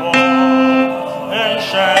above,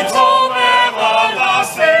 ancient of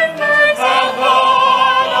everlasting, the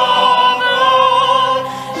God of love,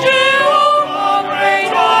 Jehovah.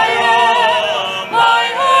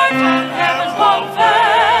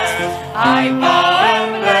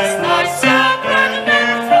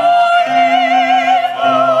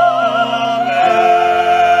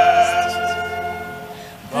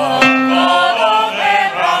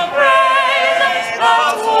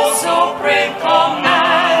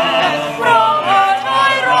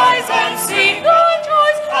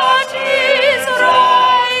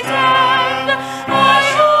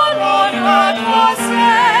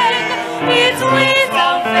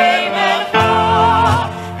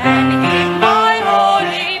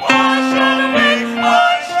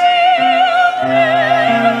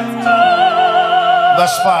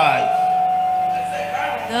 Verse 5.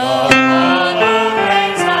 The Lord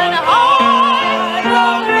reigns on high, the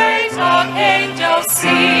great archangels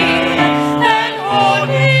sing, and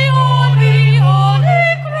holy, holy, holy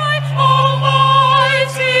cry,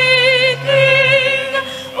 Almighty King,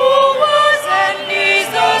 who was and is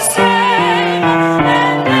the same,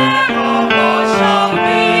 and evermore shall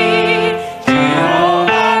be.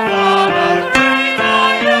 Jehovah, Father, great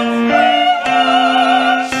I am,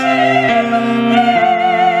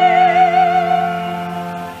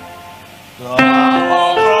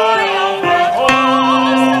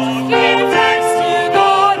 we give thanks to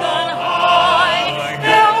God on high,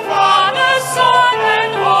 the Father, Son,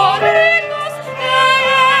 and Holy Ghost,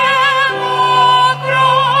 ever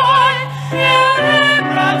cry,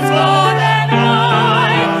 reverence God and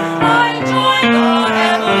I join the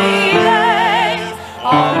heavenly haze,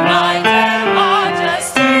 all might and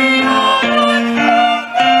majesty, all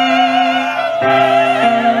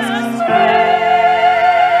praise.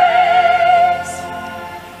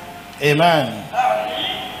 Amen.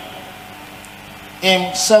 Hymn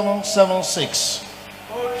 776.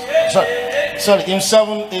 Sorry, hymn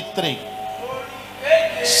 783.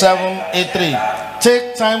 783.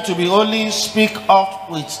 Take time to be holy, speak up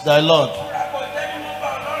with thy Lord.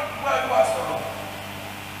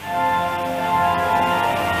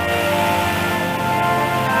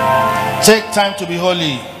 Take time to be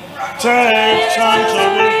holy. Take time to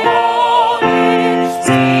be holy.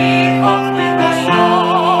 Speak up with the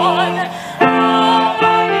Lord.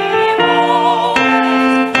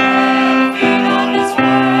 Feed on His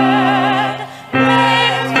word.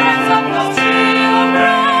 Let hands up the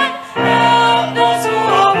children. Help those who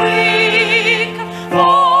are weak.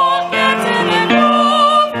 Forgetting and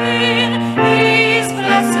hoping His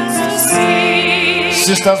blessings to see.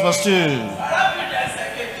 Sisters, verse 2.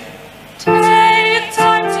 Take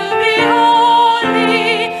time to be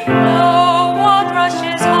holy, the world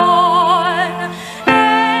rushes on,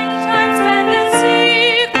 and time spent in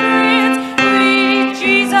secret with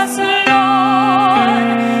Jesus alone.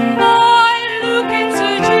 By looking to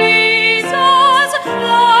Jesus,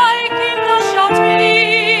 like Him thou shalt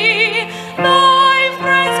be, thy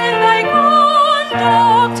friends and thy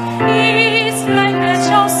conduct His likeness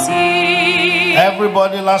shall see.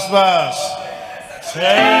 Everybody, last verse.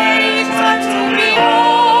 Take time to be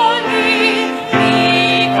holy,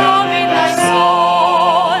 becoming thy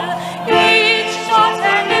soul. Each thought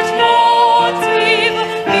and its motive,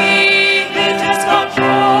 be just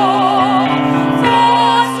control.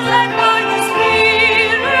 Thus led by the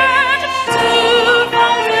Spirit to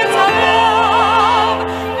fountains of love.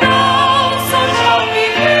 Now some shall be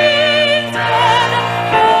lifted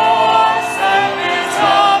for service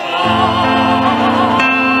of love.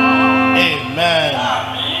 Amen.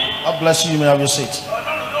 God bless you. You may have your seat.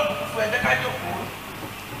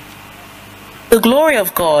 The glory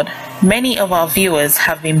of God. Many of our viewers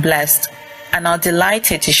have been blessed and are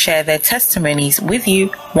delighted to share their testimonies with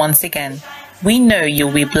you once again. We know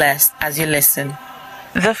you'll be blessed as you listen.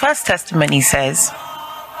 The first testimony says,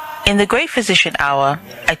 "In the Great Physician Hour,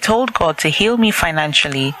 I told God to heal me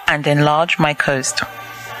financially and enlarge my coast.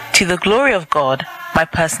 To the glory of God, my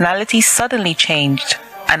personality suddenly changed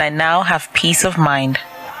and I now have peace of mind.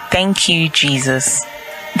 Thank you, Jesus."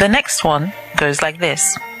 The next one goes like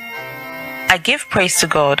this. "I give praise to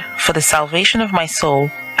God for the salvation of my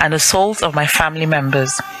soul and the souls of my family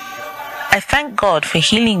members. I thank God for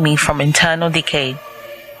healing me from internal decay.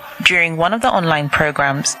 During one of the online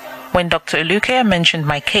programs, when Dr. Olukoya mentioned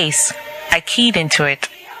my case, I keyed into it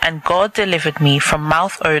and God delivered me from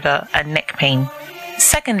mouth odor and neck pain.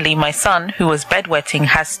 Secondly, my son, who was bedwetting,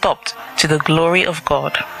 has stopped, to the glory of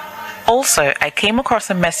God. Also, I came across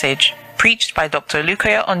a message preached by Dr.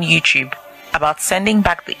 Olukoya on YouTube about sending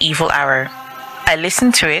back the evil arrow. I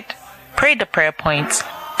listened to it, prayed the prayer points,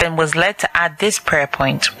 then was led to add this prayer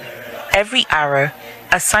point. Every arrow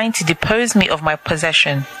assigned to depose me of my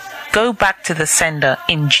possession, go back to the sender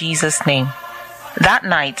in Jesus' name." That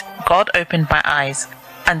night, God opened my eyes,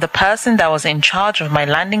 and the person that was in charge of my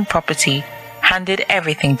landing property handed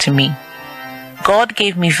everything to me. God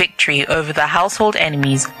gave me victory over the household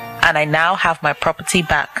enemies, and I now have my property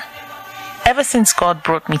back. Ever since God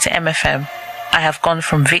brought me to MFM, I have gone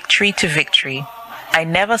from victory to victory. I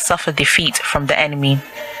never suffer defeat from the enemy.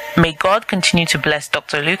 May God continue to bless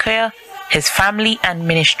Dr. Olukoya, his family and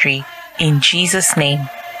ministry. In Jesus' name,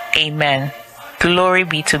 amen. Glory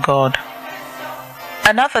be to God.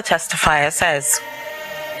 Another testifier says,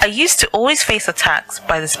 "I used to always face attacks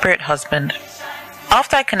by the spirit husband.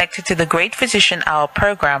 After I connected to the Great Physician Hour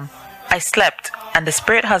program, I slept and the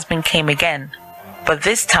spirit husband came again. But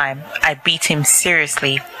this time, I beat him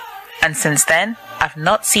seriously. And since then, I've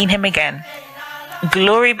not seen him again.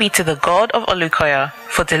 Glory be to the God of Olukoya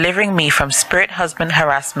for delivering me from spirit husband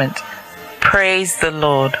harassment. Praise the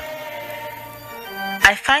Lord.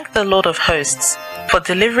 I thank the Lord of hosts for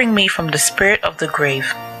delivering me from the spirit of the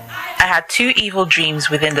grave. I had 2 evil dreams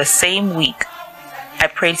within the same week. I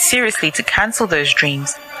prayed seriously to cancel those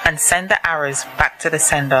dreams and send the arrows back to the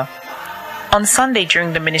sender. On Sunday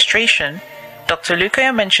during the ministration, Dr.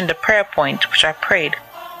 Olukoya mentioned a prayer point which I prayed,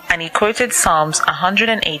 and he quoted Psalms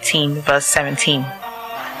 118 verse 17.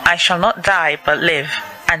 I shall not die but live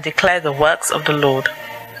and declare the works of the Lord.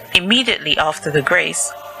 Immediately after the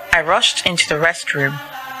grace, I rushed into the restroom,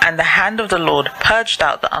 and the hand of the Lord purged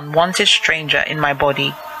out the unwanted stranger in my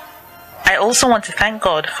body. I also want to thank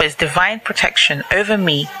God for his divine protection over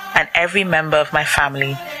me and every member of my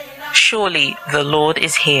family. Surely the Lord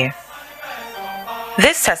is here.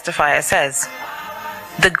 This testifier says,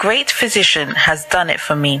 the great physician has done it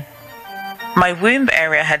for me. My womb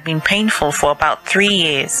area had been painful for about 3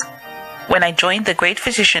 years. When I joined the Great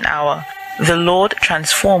Physician Hour, the Lord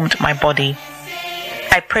transformed my body.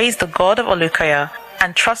 I praise the God of Olukoya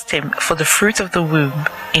and trust him for the fruit of the womb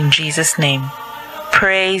in Jesus' name.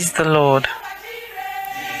 Praise the Lord.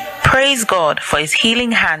 Praise God for his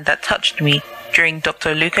healing hand that touched me during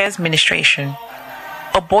Dr. Olukoya's ministration.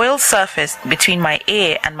 A boil surfaced between my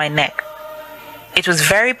ear and my neck. It was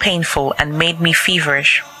very painful and made me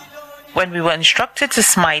feverish. When we were instructed to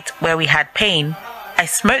smite where we had pain, I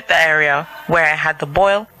smote the area where I had the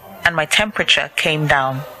boil and my temperature came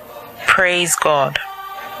down. Praise God.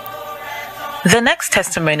 The next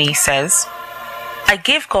testimony says, I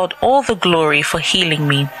give God all the glory for healing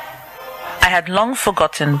me. I had long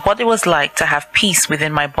forgotten what it was like to have peace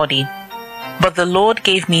within my body, but the Lord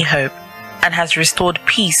gave me hope and has restored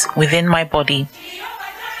peace within my body.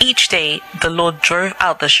 Each day, the Lord drove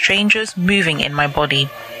out the strangers moving in my body.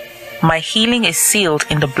 My healing is sealed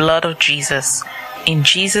in the blood of Jesus. In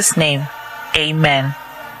Jesus' name, amen.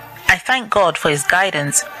 I thank God for his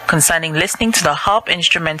guidance concerning listening to the harp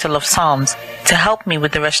instrumental of Psalms to help me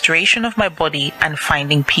with the restoration of my body and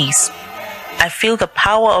finding peace. I feel the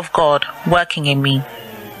power of God working in me.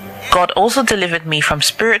 God also delivered me from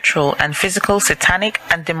spiritual and physical satanic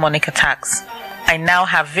and demonic attacks. I now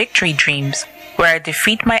have victory dreams where I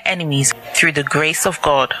defeat my enemies through the grace of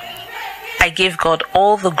God. I give God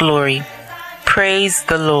all the glory. Praise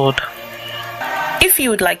the Lord. If you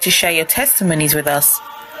would like to share your testimonies with us,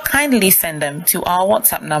 kindly send them to our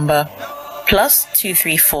WhatsApp number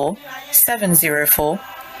 +234 704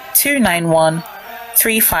 291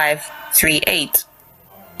 3538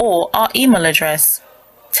 or our email address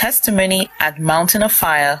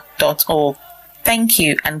testimony@mountaiноffire.org. Thank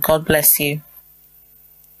you and God bless you.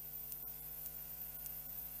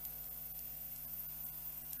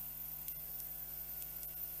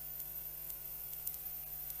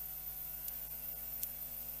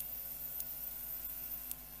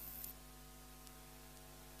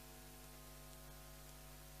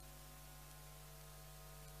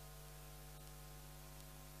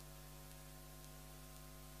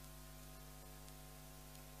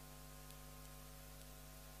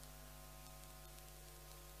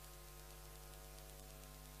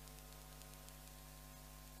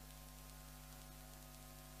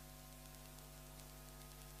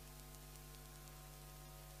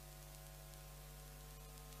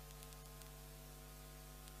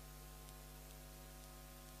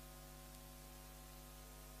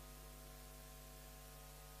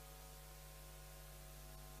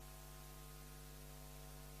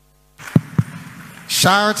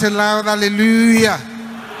 Shout aloud, hallelujah.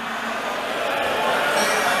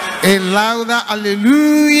 A louder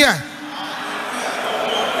hallelujah.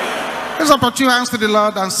 Let's put your hands to the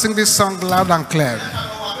Lord and sing this song loud and clear.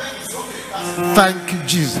 Thank you,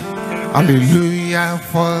 Jesus. Hallelujah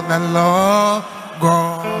for the Lord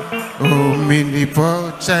God,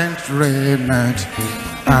 omnipotent reigneth.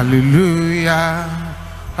 Hallelujah,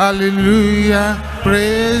 hallelujah,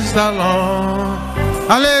 praise the Lord.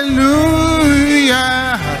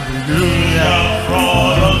 Hallelujah, hallelujah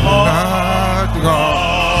for the Lord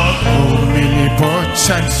God,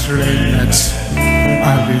 omnipotent reigneth.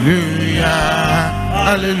 Hallelujah,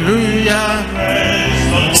 hallelujah.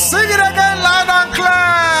 Sing it again loud and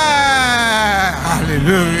clear.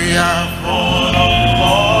 Hallelujah for the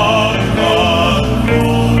Lord God,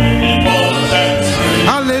 omnipotent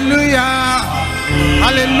reigneth. Hallelujah,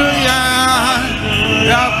 hallelujah.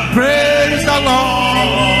 Yeah, praise the Lord.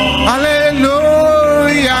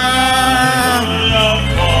 Hallelujah.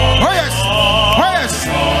 Oh yes, oh yes,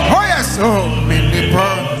 oh yes. Oh,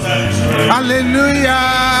 omnipotent. Hallelujah,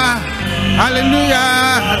 hallelujah.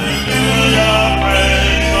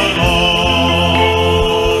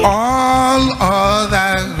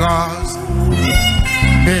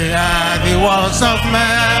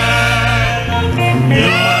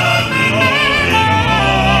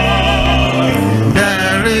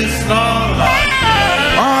 There is no like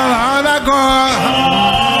all other gods.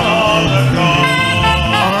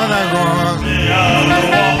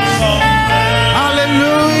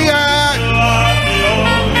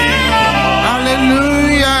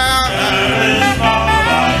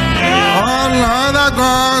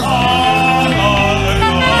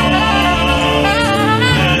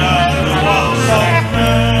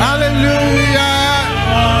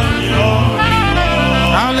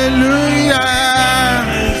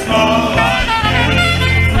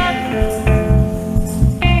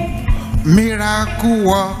 Miracle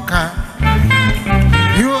worker,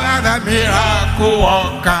 you are the miracle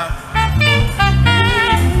worker.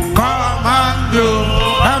 Come and do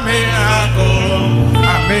a miracle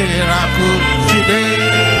today.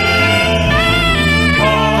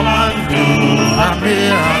 Come and do a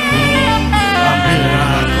miracle.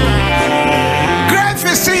 Great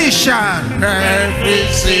physician,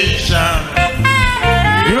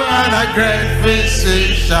 you are the great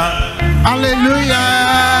physician. Hallelujah.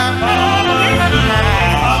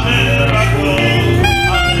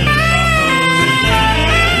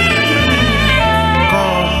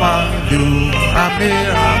 Come and do a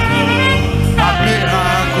miracle.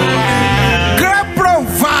 Great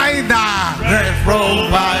provider.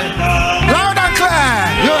 Loud and clear,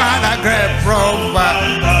 you are the great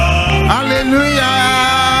provider. Hallelujah.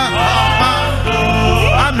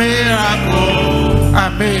 A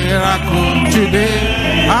miracle today.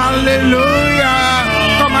 Hallelujah.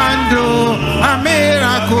 Come and do a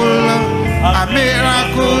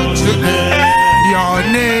miracle today. Your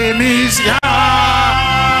name is Yahweh.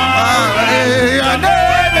 Your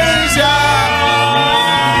name is Yahweh.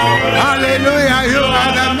 Hallelujah. You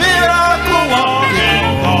are the miracle working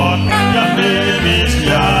God. Your name is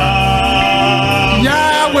Yahweh.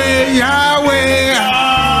 Yahweh, Yahweh.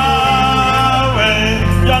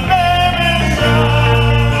 Your name is Yahweh.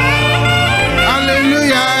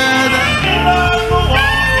 Hallelujah.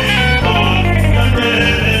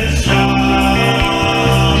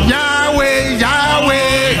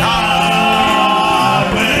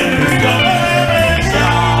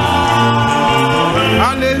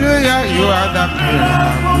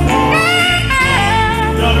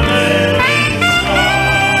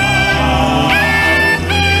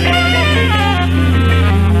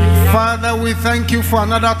 Father, we thank you for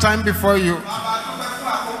another time before you.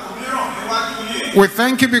 We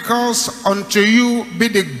thank you because unto you be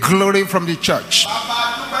the glory from the church,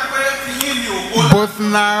 both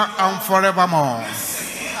now and forevermore.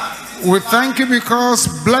 We thank you because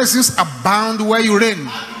blessings abound where you reign,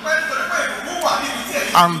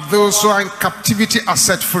 and those who are in captivity are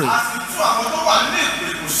set free.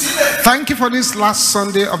 Thank you for this last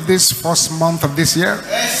Sunday of this first month of this year.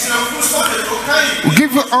 We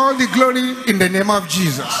give you all the glory in the name of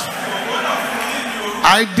Jesus.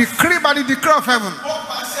 I decree by the decree of heaven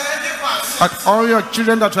that all your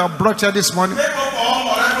children that you have brought here this morning,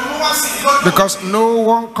 because no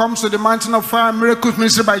one comes to the mountain of fire and miracles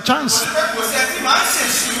ministry by chance.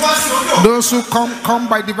 Those who come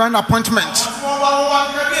by divine appointment.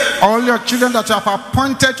 All your children that you have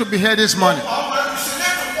appointed to be here this morning,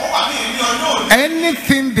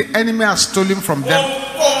 anything the enemy has stolen from them,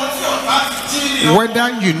 whether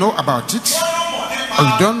you know about it or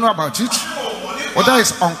you don't know about it, whether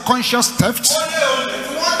it's unconscious theft,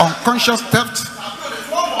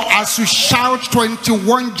 as you shout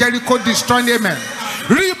 21 Jericho destroying, amen.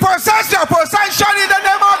 Repossess your possession in the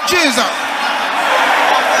name of Jesus.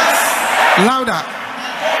 Louder,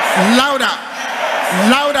 louder,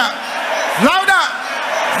 louder, louder,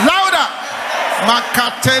 louder.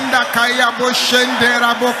 Makatenda kayabo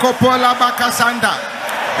shendera bokopola bakasanda.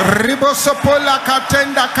 Ribosopola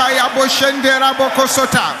katenda kayabo shendera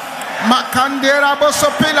bokosota. Makandera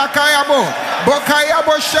bosopila kayabo.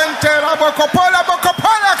 Bokayabo shentera bokopola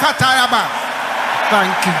bokopola katayaba.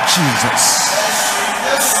 Thank you, Jesus.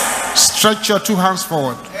 Stretch your two hands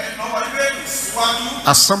forward.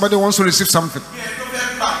 As somebody wants to receive something,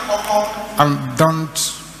 and don't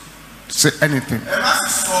say anything.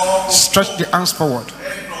 Stretch the hands forward,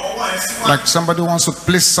 like somebody wants to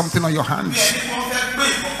place something on your hands.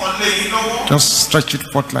 Just stretch it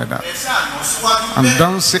forth like that, and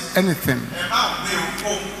don't say anything.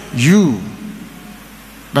 You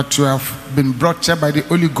that you have been brought here by the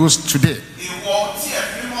Holy Ghost today,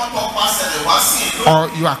 or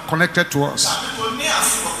you are connected to us,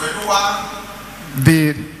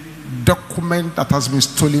 the document that has been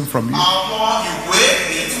stolen from you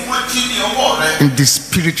in the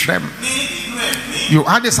spirit realm, you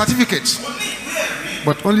had a certificate,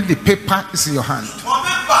 but only the paper is in your hand.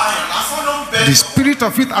 The spirit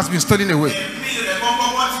of it has been stolen away.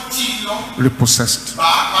 Repossess it.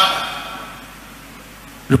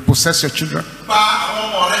 Repossess your children.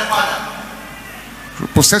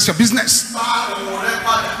 Repossess your business.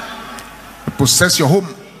 Repossess your home.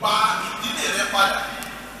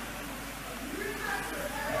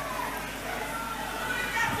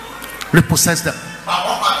 Repossess them.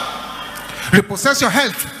 Repossess your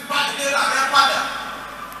health.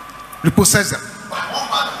 Repossess them.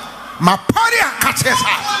 Maparia Katesa.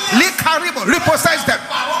 Likaribo. Repossess them.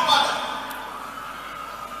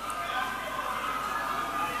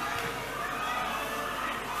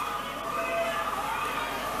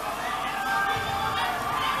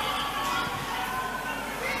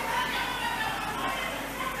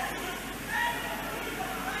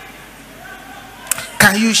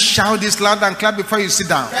 Can you shout this loud and clap before you sit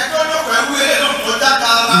down?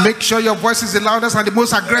 Make sure your voice is the loudest and the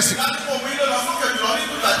most aggressive. Powers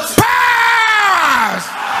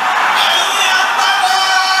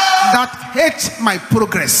that hate my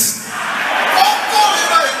progress,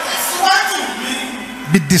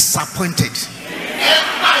 be disappointed.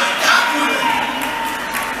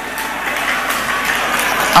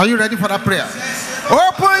 Are you ready for that prayer?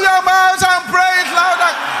 Open your mouth and pray it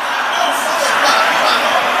louder.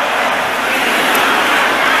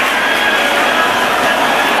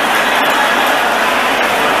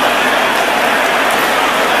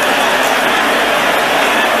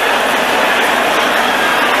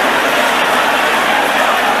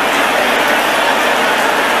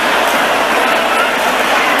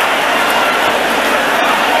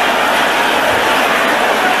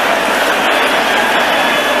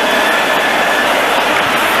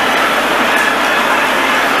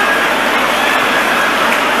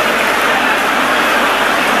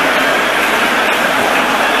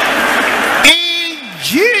 In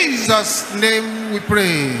Jesus' name we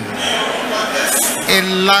pray. A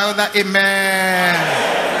louder amen.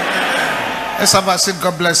 Let's have a seat.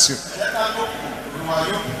 God bless you.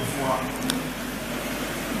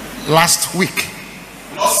 Last week,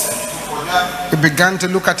 we began to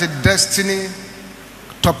look at a destiny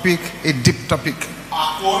topic, a deep topic.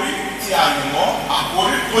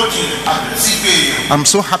 I'm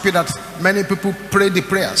so happy that many people pray the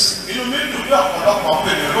prayers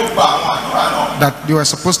that they were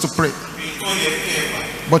supposed to pray.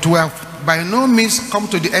 But we have by no means come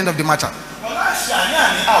to the end of the matter.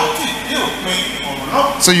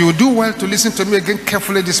 So you will do well to listen to me again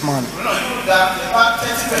carefully this morning.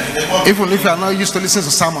 Even if you are not used to listening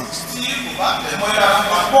to sermons.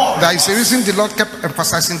 There is a reason the Lord kept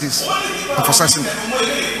emphasizing this.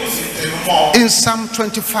 In Psalm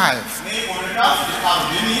 25.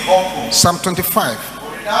 Psalm 25.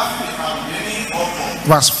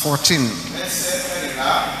 Verse 14.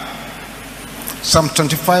 Psalm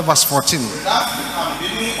 25 verse 14.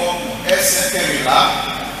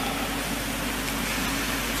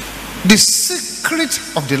 The secret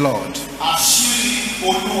of the Lord.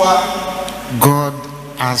 God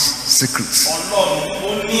has secrets.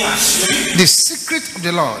 The secret of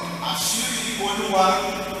the Lord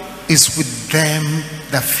is with them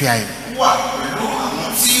that fear him,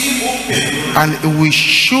 and it will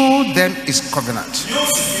show them his covenant.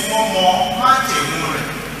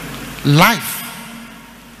 Life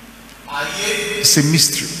is a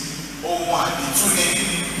mystery.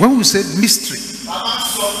 When we say mystery,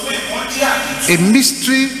 a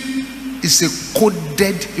mystery is a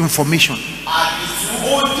coded information,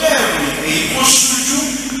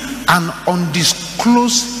 an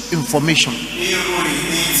undisclosed information,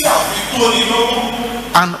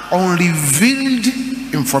 an unrevealed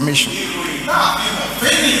information,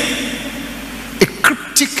 a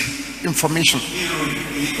cryptic information,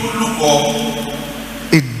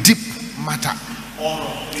 a deep matter,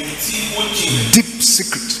 deep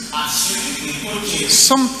secret,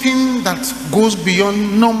 something that goes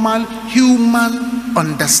beyond normal human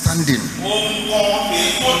understanding.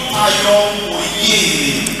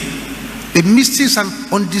 A mystery is an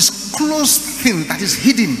undisclosed thing that is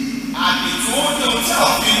hidden.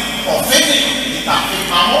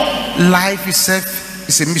 Life itself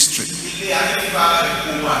is a mystery.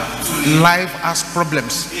 Life has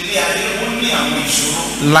problems.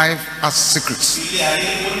 Life has secrets.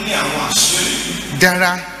 There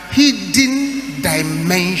are hidden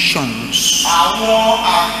dimensions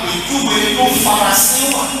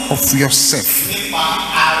of yourself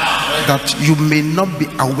that you may not be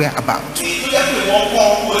aware about.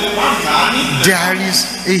 There is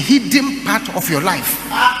a hidden part of your life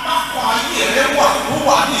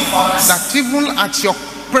that even at your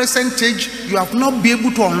present age you have not been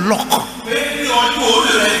able to unlock.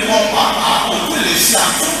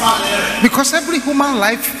 Because every human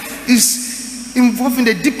life is involved in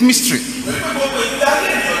a deep mystery.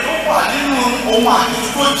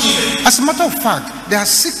 As a matter of fact, there are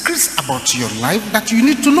secrets about your life that you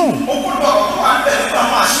need to know.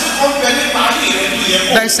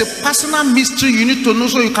 There is a personal mystery you need to know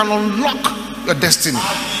so you can unlock your destiny.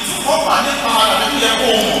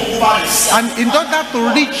 And in order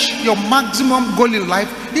to reach your maximum goal in life,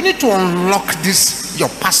 you need to unlock this, your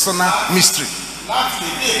personal mystery.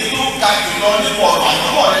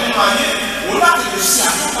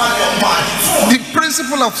 The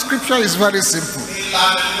principle of scripture is very simple.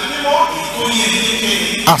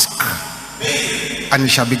 Ask, and it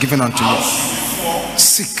shall be given unto you.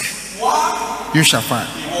 Seek, you shall find.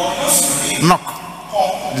 Knock,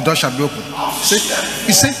 the door shall be open. See?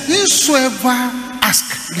 He said, whosoever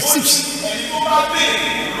ask receives.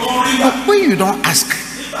 But when you don't ask,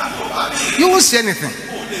 you won't see anything.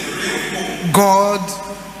 God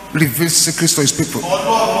reveals secrets to his people.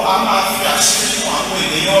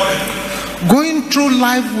 Going through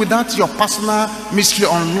life without your personal mystery,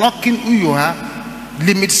 unlocking who you are,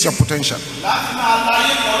 limits your potential.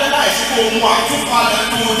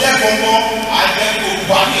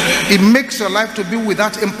 It makes your life to be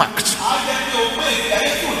without impact.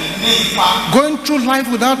 Going through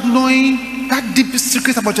life without knowing that deep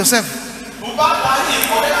secret about yourself,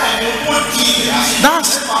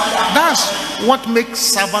 that's what makes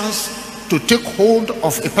servants to take hold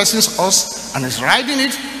of a person's horse and is riding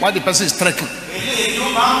it while the person is trekking.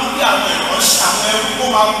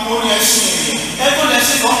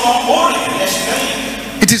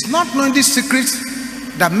 It is not knowing this secret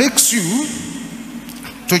that makes you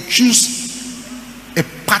to choose a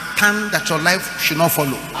pattern that your life should not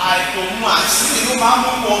follow.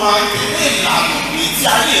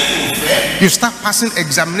 You start passing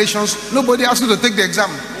examinations, nobody asks you to take the exam.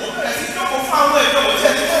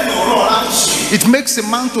 It makes a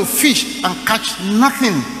man to fish and catch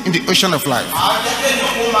nothing in the ocean of life.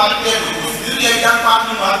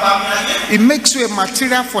 It makes you a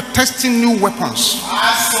material for testing new weapons.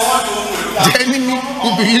 The enemy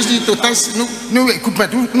will be using it to test new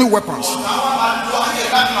equipment, new weapons.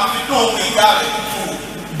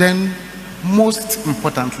 Then, most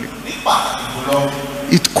importantly,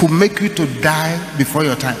 it could make you to die before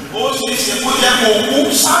your time.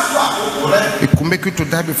 It could make you to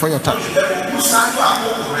die before your time.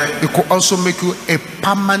 It could also make you a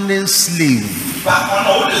permanent slave.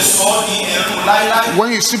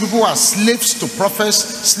 When you see people who are slaves to prophets,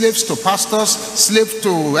 slaves to pastors, slaves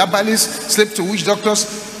to herbalists, slaves to witch doctors,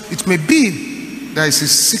 it may be there is a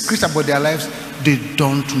secret about their lives they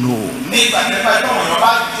don't know.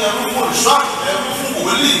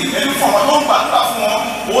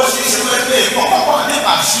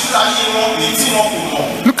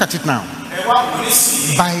 Look at it now.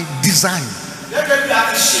 By design.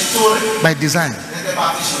 By design.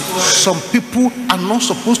 Some people are not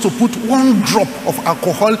supposed to put one drop of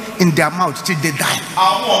alcohol in their mouth till they die.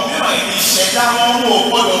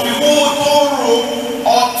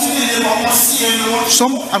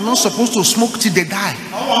 Some are not supposed to smoke till they die.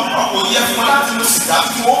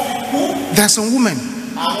 There are some women,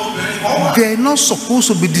 they are not supposed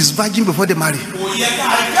to be this virgin before they marry.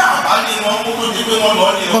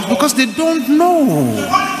 But because they don't know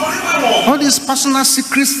all these personal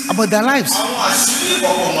secrets about their lives,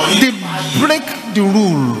 they break the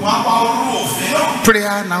rule.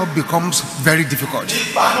 Prayer now becomes very difficult.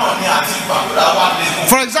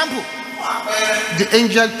 For example, the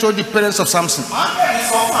angel told the parents of Samson,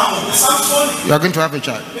 you are going to have a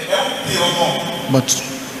child, but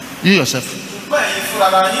you yourself,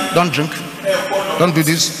 don't drink, don't do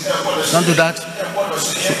this, don't do that.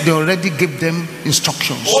 So they already gave them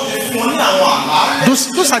instructions.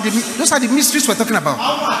 Those are the mysteries we're talking about.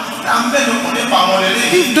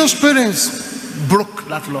 If those parents broke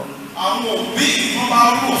that law,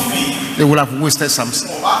 they would have wasted Samson.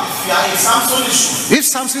 If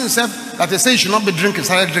Samson himself, that they say he should not be drinking,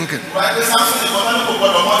 started drinking,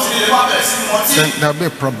 then there will be a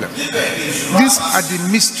problem. These are the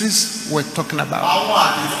mysteries we're talking about.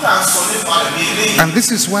 And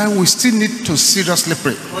this is why we still need to seriously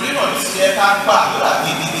pray.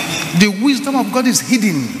 The wisdom of God is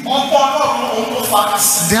hidden.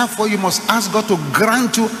 Therefore, you must ask God to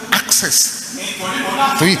grant you access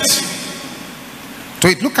to it.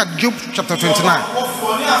 Look at Job chapter 29.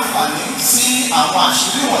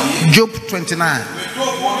 Job 29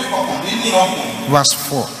 verse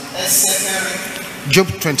 4. Job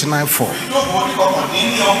 29 4.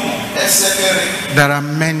 There are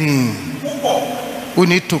many who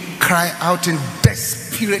need to cry out in desperation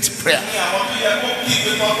desperate prayer.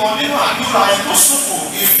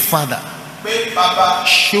 Father,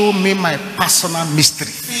 show me my personal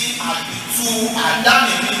mystery.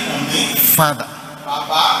 Father,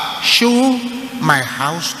 show my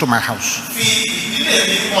house to my house.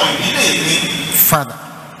 Father,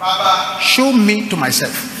 show me to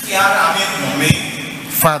myself.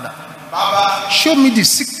 Father, show me the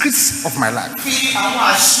secrets of my life.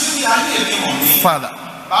 Father,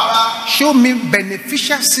 show me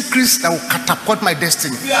beneficial secrets that will catapult my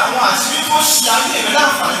destiny.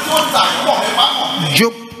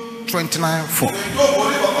 Job 29:4.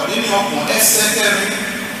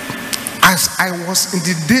 As I was in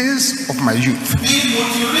the days of my youth,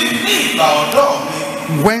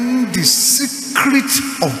 when the secret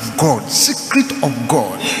of God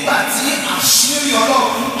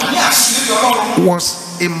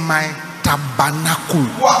was in my tabernacle.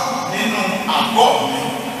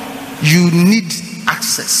 You need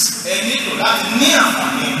access.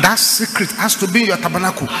 That secret has to be in your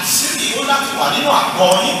tabernacle.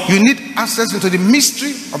 You need access into the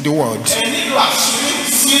mystery of the world.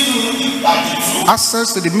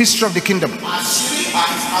 Access to the mystery of the kingdom.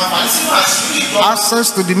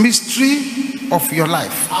 Access to the mystery of your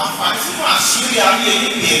life.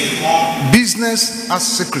 Business has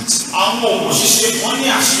secrets.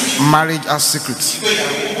 Marriage has secrets.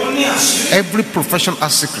 Every profession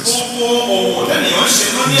has secrets.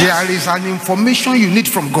 There is an information you need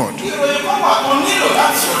from God.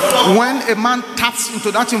 When a man taps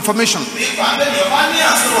into that information,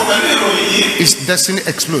 his destiny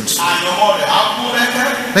explodes.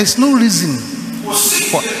 There is no reason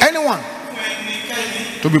for anyone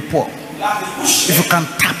to be poor if you can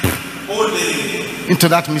tap into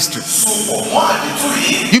that mystery.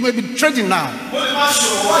 You may be trading now,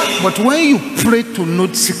 but when you pray to know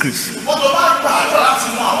secrets,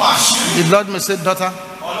 the Lord may say, daughter,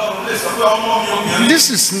 this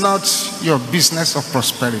is not your business of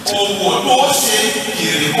prosperity.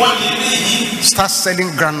 Start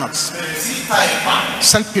selling groundnuts.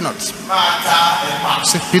 Sell peanuts.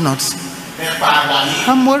 Say peanuts.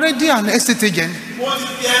 I'm already an estate agent.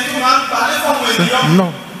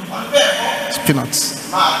 No. It's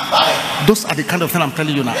peanuts. Those are the kind of thing I'm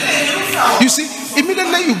telling you now. You see,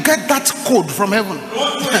 immediately you get that code from heaven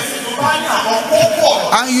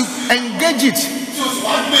and you engage it.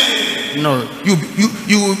 No,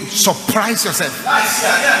 you surprise yourself.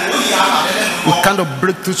 What kind of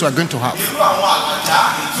breakthroughs you are going to have.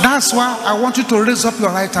 That's why I want you to raise up your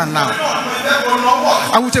right hand now.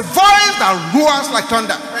 And with a voice that roars like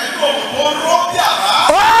thunder.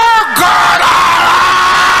 Oh God!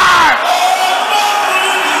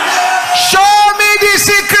 Show me the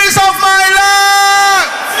secrets of my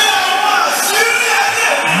life.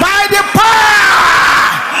 By the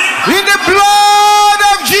power in the blood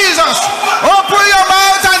of Jesus. Open your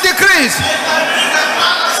mouth and decrease.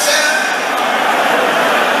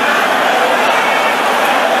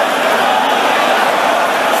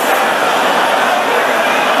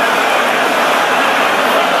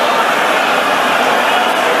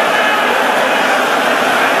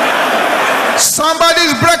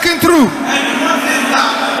 Somebody's breaking through.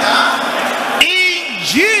 In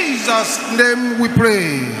Jesus' name we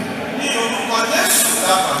pray.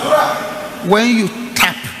 When you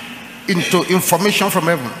tap into information from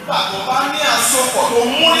heaven,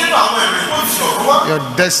 your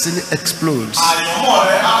destiny explodes.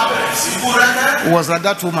 It was like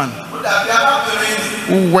that woman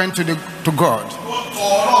who went to God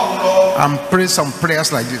and prayed some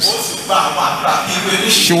prayers like this.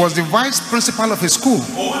 She was the vice principal of a school,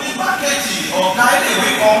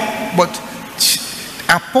 but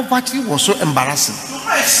her poverty was so embarrassing.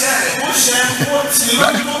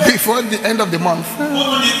 Before the end of the month,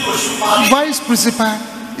 vice principal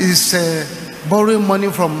is borrowing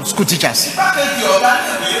money from school teachers.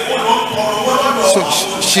 So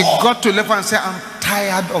she got to level and say, I'm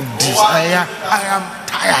tired of this. I am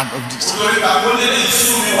tired of this.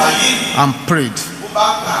 And prayed.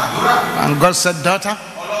 And God said, daughter,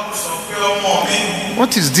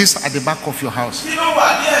 what is this at the back of your house?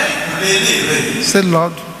 Say,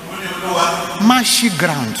 Lord, marshy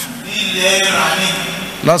ground.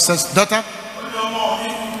 Lord says, daughter,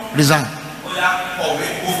 resign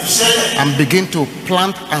and begin to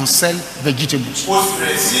plant and sell vegetables.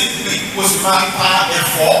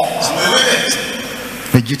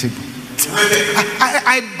 Vegetable.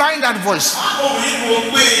 I bind that voice.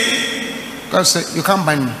 God said, you can't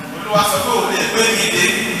bind me.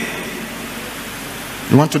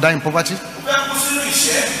 You want to die in poverty?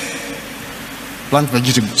 Plant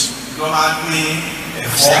vegetables.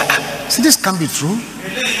 See, this can be true.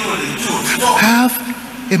 I have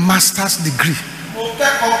a master's degree.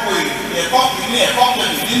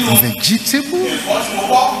 Vegetable.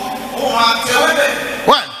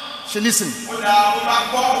 Well, she listened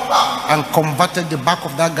and converted the back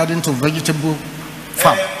of that garden to vegetable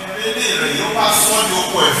farm.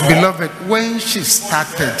 Beloved, when she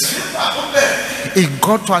started, it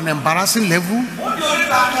got to an embarrassing level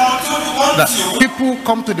that people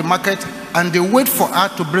come to the market and they wait for her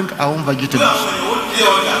to bring her own vegetables.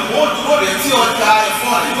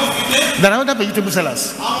 There are other vegetable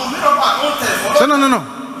sellers. So no.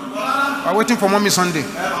 I'm waiting for Mommy Sunday.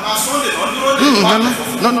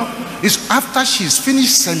 No. It's after she's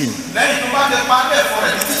finished selling,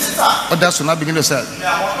 others will not begin to sell.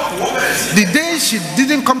 The day she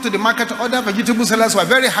didn't come to the market, other vegetable sellers were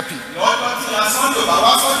very happy.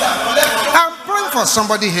 I'm praying for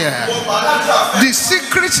somebody here. The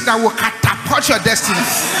secret that will catapult your destiny.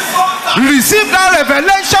 Receive that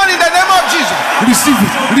revelation in the name of Jesus. Receive it.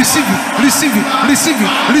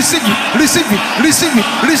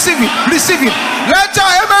 Let your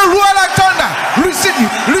amen roar like thunder. Receive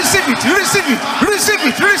it. Let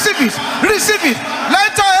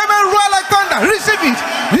your amen roar like thunder. Receive it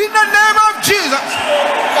in the name of Jesus.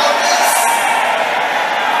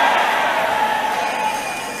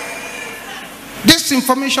 This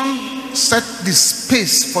information set the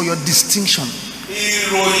space for your distinction.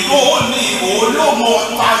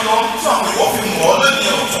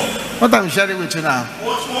 What I'm sharing with you now,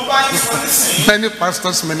 many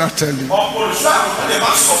pastors may not tell you.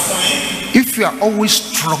 If you are always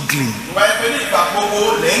struggling,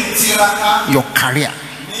 your career,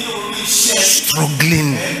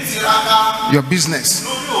 struggling, your business,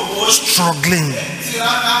 struggling,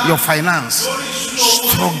 your finance,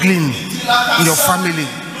 struggling, your family,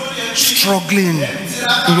 struggling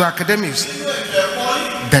in your academics,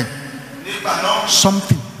 then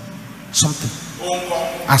something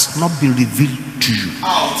has not been revealed to you.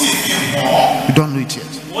 You don't know it yet.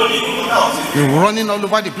 You're running all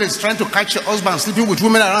over the place trying to catch your husband sleeping with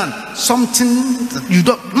women around. Something that you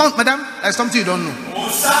don't know, madam, there's something you don't know.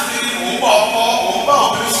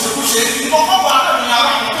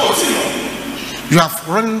 You have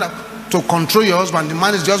run to control your husband. The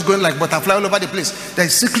man is just going like butterfly all over the place. There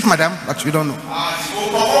is secret, madam, that you don't know.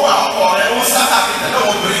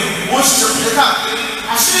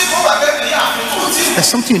 There's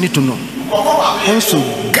something you need to know. Once you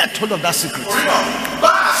get hold of that secret,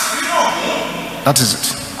 that is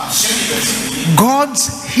it.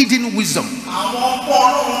 God's hidden wisdom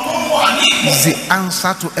is the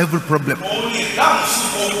answer to every problem.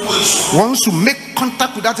 Once you make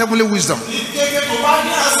contact with that heavenly wisdom,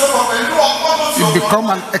 you become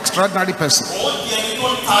an extraordinary person.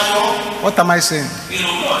 What am I saying?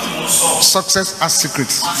 Success has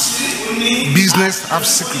secrets. Business has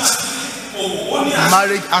secrets.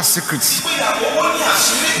 Marriage has secrets.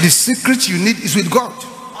 The secret you need is with God.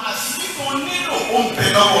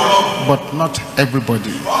 But not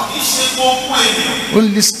everybody.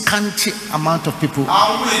 Only scanty amount of people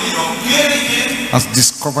has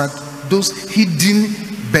discovered those hidden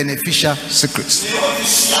beneficial secrets.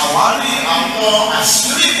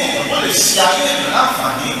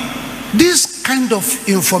 This kind of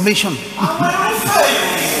information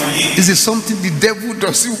is something the devil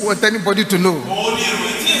doesn't want anybody to know.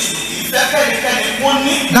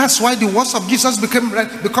 That's why the words of Jesus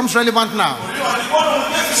becomes relevant now.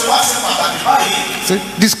 See,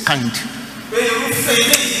 this kind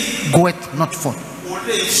goeth not forth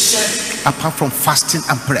apart from fasting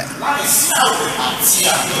and prayer.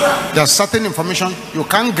 There's certain information you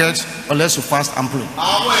can't get unless you fast and pray.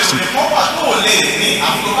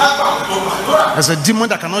 There's a demon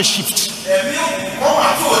that cannot shift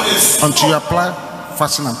until you apply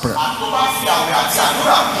fasting and prayer.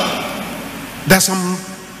 There's some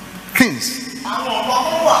things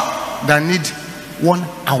that need 1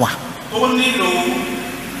 hour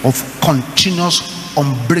of continuous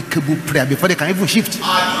unbreakable prayer before they can even shift.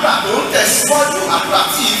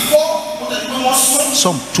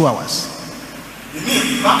 Some 2 hours,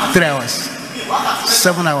 3 hours,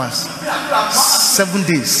 7 hours, 7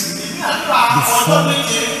 days before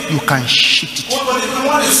you can shift it.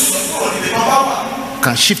 You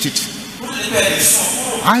can shift it.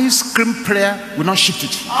 Ice cream prayer will not shift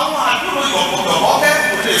it.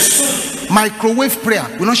 Microwave prayer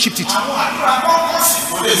will not shift it.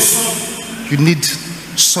 You need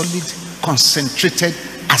solid, concentrated,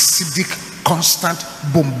 acidic, constant,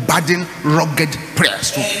 bombarding, rugged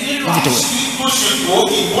prayers to move it away.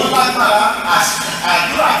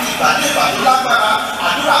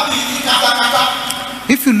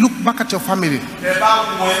 If you look back at your family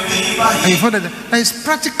and you find that there is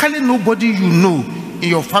practically nobody you know in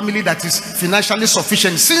your family that is financially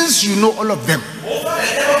sufficient, since you know all of them.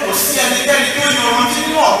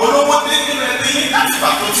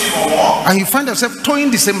 And you find yourself towing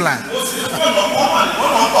the same line.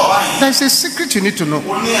 There's a secret you need to know.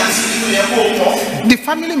 The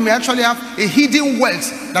family may actually have a hidden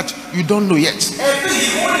wealth that you don't know yet.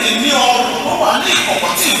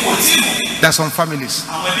 There are some families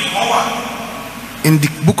in the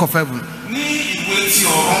book of heaven,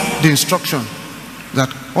 the instruction that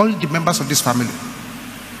all the members of this family,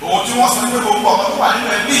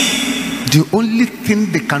 the only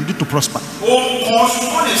thing they can do to prosper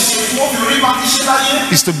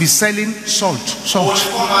is to be selling salt.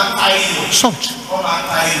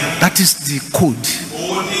 That is the code.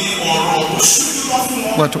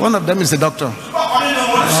 But one of them is a doctor,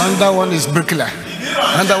 another one is bricklayer,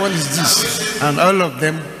 another one is this, and all of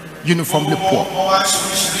them uniformly poor.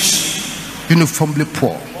 Uniformly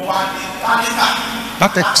poor.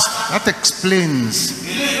 That explains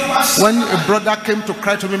when a brother came to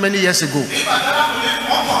cry to me many years ago.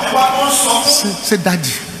 Say, Daddy,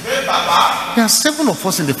 there are 7 of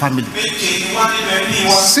us in the family.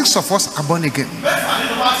 6 of us are born again.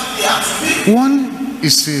 One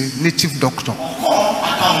is a native doctor.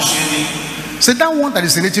 Say, that one that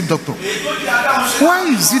is a native doctor, why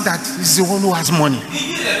is it that he's the one who has money?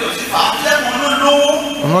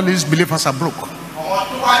 And all these believers are broke.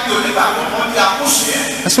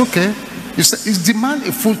 That's okay. Is the man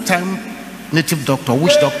a full-time native doctor?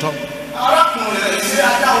 Which doctor?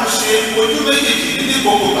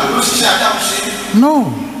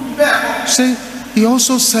 No. Say, he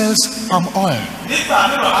also sells palm oil.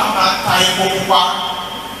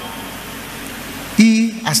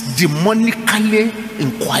 He has demonically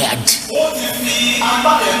inquired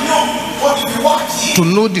to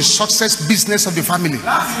know the success business of the family.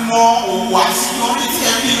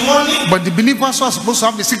 But the believers who are supposed to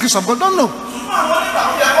have the secrets of God don't know.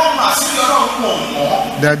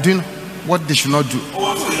 They are doing what they should not do.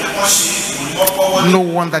 No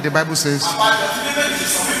wonder the Bible says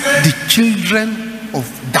the children of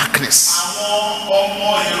darkness,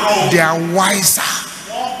 they are wiser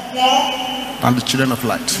than the children of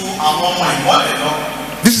light.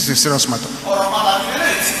 This is a serious matter.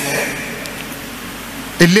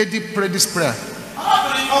 A lady prayed this prayer.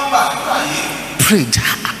 Prayed.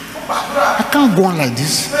 I can't go on like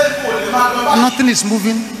this. Nothing is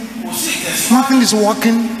moving. Nothing is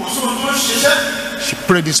working. She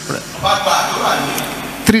prayed this prayer.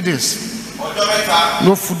 3 days.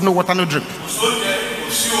 No food, no water, no drink.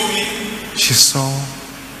 She saw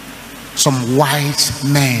some white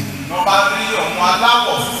men.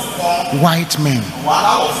 White men.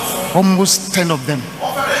 Almost 10 of them.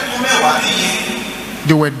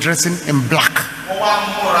 They were dressing in black.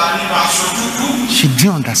 She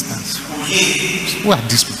didn't understand. Who are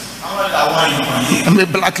these people? I'm a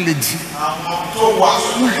black lady. Who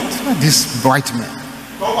are these white men?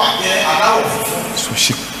 So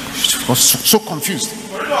she was so confused.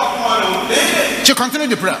 She continued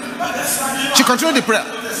the prayer. She continued the prayer.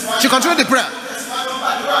 She continued the prayer.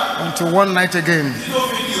 Until one night again,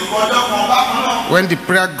 when the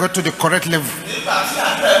prayer got to the correct level,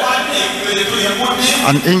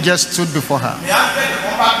 an angel stood before her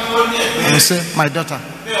and said, my daughter,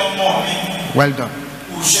 well done.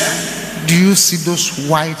 Do you see those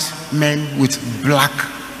white men with black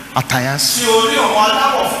attires?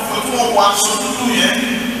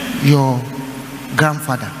 Your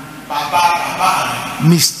grandfather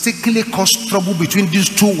mistakenly caused trouble between these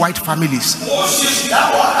 2 white families.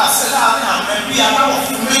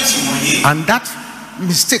 And that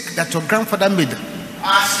mistake that your grandfather made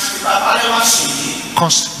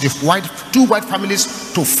caused the 2 white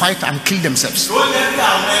families to fight and kill themselves.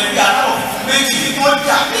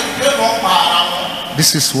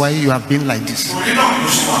 This is why you have been like this.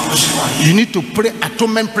 You need to pray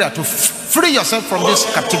atonement prayer to free yourself from this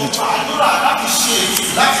captivity.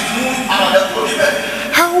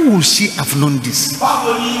 How will she have known this?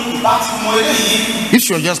 If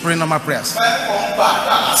she was just praying normal prayers.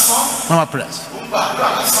 Normal prayers.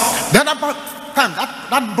 The other time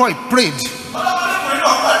that boy prayed,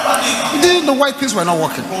 he didn't know why things were not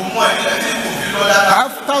working.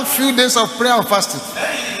 After a few days of prayer and fasting,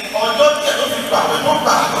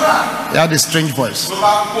 he had a strange voice.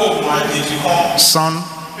 Son,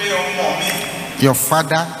 your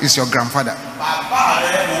father is your grandfather.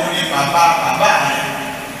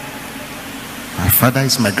 My father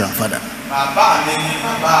is my grandfather.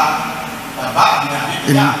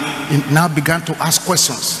 He now began to ask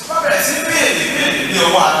questions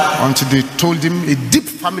until they told him a deep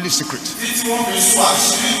family secret.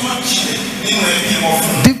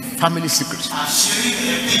 Deep family secret.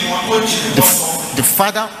 The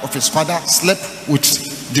father of his father slept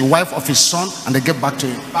with the wife of his son and they get back to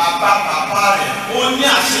him.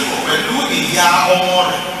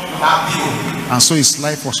 And so his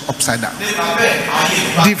life was upside down.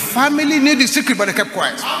 The family knew the secret, but they kept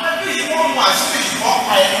quiet.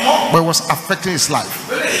 But it was affecting his life.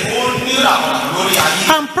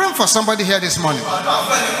 I'm praying for somebody here this morning.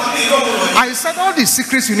 I said all the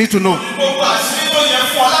secrets you need to know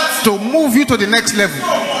to move you to the next level.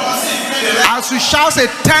 As you shout a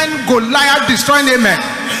 10 Goliath destroying amen.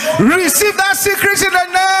 Receive that secret in the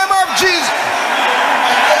name of Jesus.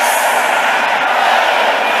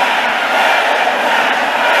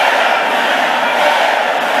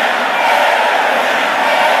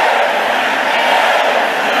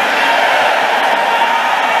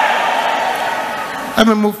 Let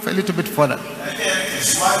me move a little bit further.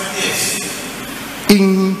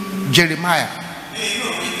 In Jeremiah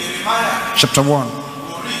chapter 1.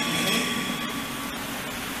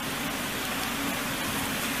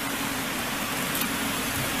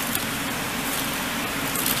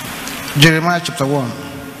 Jeremiah chapter 1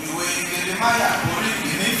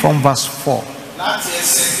 from verse 4.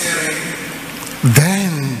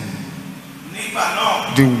 Then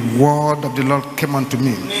the word of the Lord came unto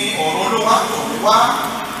me,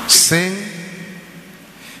 saying,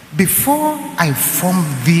 before I formed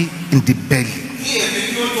thee in the belly,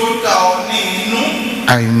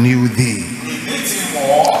 I knew thee.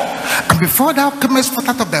 And before thou camest forth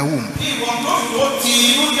out of thy womb,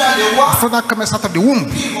 before thou camest out of the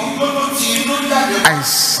womb, I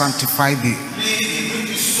sanctify thee,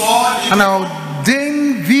 and I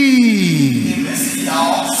ordain thee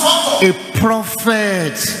a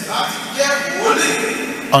prophet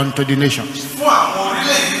unto the nations.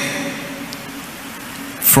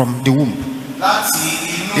 From the womb.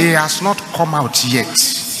 He has not come out yet.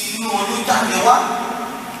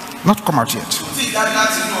 Not come out yet.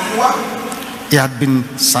 He had been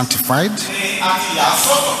sanctified,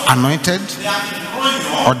 anointed,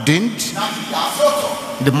 ordained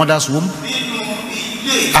in the mother's womb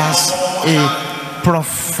as a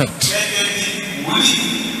prophet.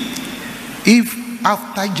 If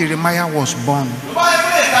after Jeremiah was born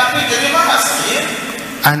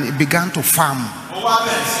and he began to farm,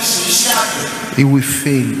 he will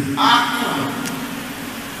fail.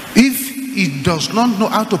 If he does not know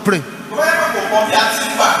how to pray,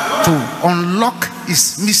 to unlock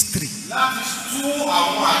his mystery,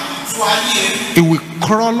 he will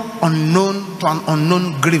crawl unknown to an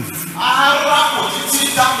unknown grave.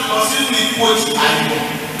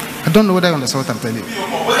 I don't know whether you understand what I'm telling you.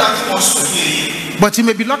 But he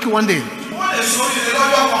may be lucky one day.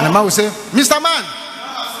 And the man will say, Mr. Man,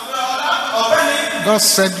 God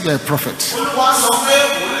said you're a prophet.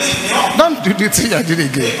 Don't do the thing I did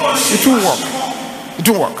again. It won't work. It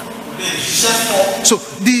won't work. So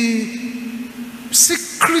the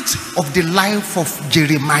secret of the life of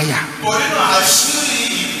Jeremiah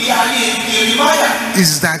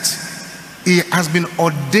is that he has been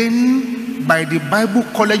ordained by the Bible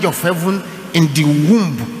College of Heaven in the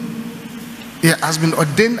womb. He has been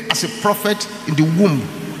ordained as a prophet in the womb.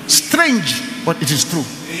 Strange, but it is true.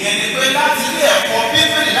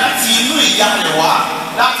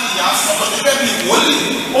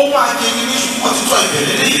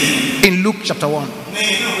 In Luke chapter 1,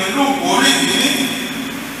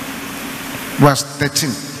 verse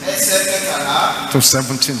 13 to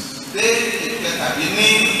 17.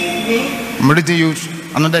 I'm reading you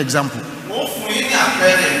another example,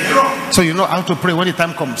 so you know how to pray when the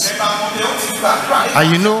time comes, and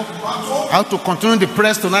you know how to continue the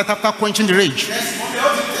prayers tonight after quenching the rage.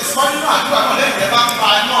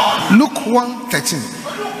 Luke 1:13.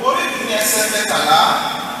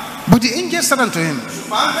 But the angel said unto him,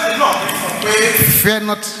 fear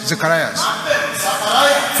not, Zacharias,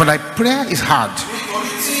 for thy prayer is heard,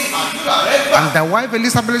 and thy wife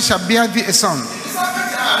Elizabeth shall bear thee a son,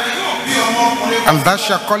 and thou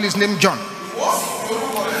shalt call his name John.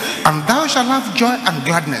 And thou shalt have joy and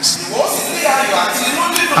gladness,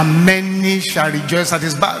 and many shall rejoice at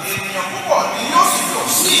his birth.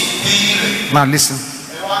 Now listen,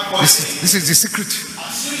 this is the secret,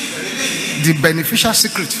 the beneficial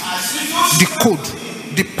secret, the code,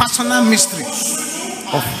 the personal mystery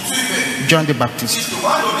of John the Baptist.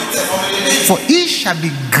 For he shall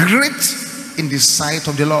be great in the sight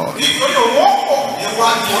of the Lord,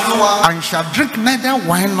 and shall drink neither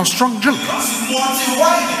wine nor strong drink.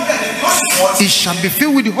 He shall be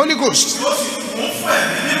filled with the Holy Ghost,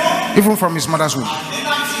 even from his mother's womb.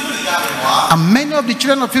 And many of the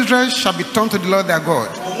children of Israel shall be turned to the Lord their God,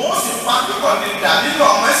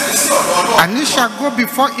 And he shall go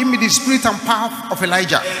before him in the spirit and power of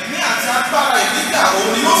Elijah,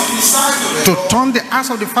 to turn the hearts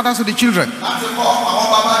of the fathers to the children,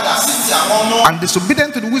 and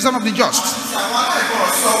disobedient to the wisdom of the just,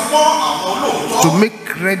 to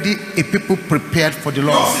make ready a people prepared for the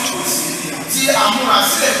Lord.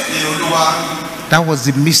 That was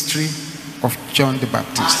the mystery of John the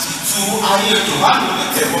Baptist.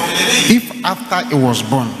 If after he was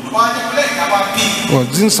born, he was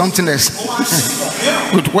doing something else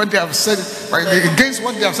with what they have said, against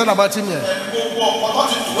what they have said about him here,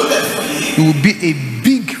 it will be a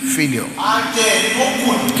big failure.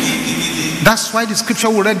 That's why the scripture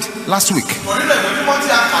we read last week,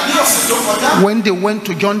 when they went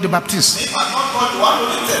to John the Baptist,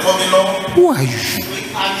 who are you?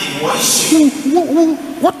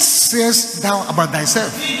 What sayest thou about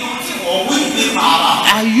thyself?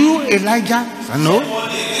 Are you Elijah? No.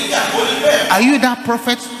 Are you that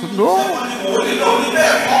prophet? No.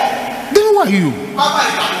 Then who are you?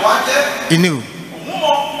 He knew.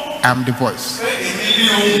 I am the voice.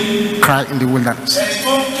 Cry in the wilderness.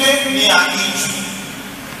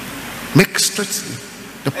 Make straight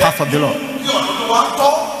the path of the Lord.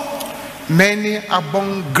 Many are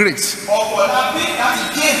born great,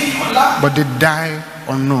 but they die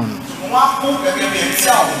unknown.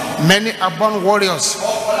 Many are born warriors,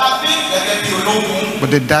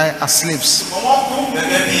 but they die as slaves.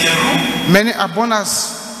 Many are born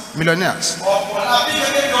as millionaires,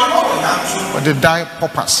 but they die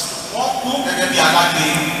paupers.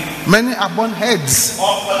 Many are born heads,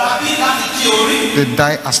 they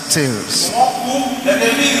die as tails.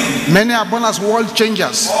 Many are born as world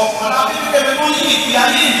changers,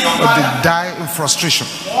 but they die in frustration.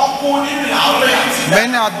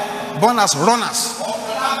 Many are born as runners,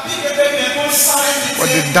 but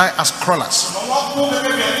they die as crawlers.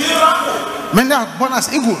 Many are born as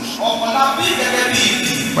eagles,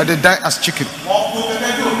 but they die as chicken.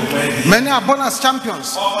 Many are born as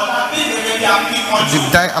champions, but they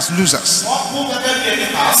die as losers.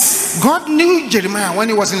 God knew Jeremiah when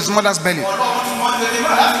he was in his mother's belly.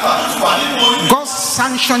 God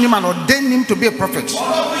sanctioned him and ordained him to be a prophet.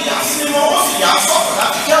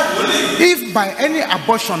 If by any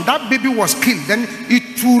abortion that baby was killed, then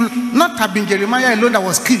it will not have been Jeremiah alone that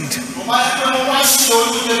was killed.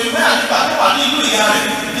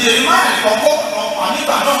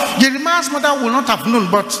 Jeremiah's mother will not have known,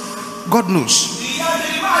 but God knows.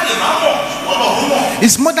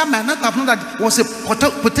 His mother might not have known that it was a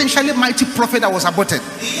potentially mighty prophet that was aborted.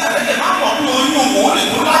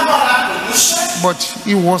 But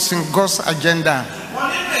he was in God's agenda,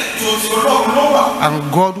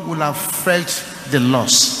 and God will have felt the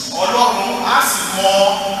loss.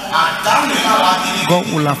 God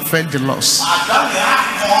will have felt the loss.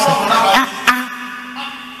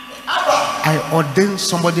 I ordained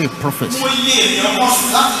somebody a prophet,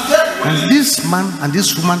 and this man and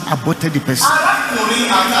this woman aborted the person.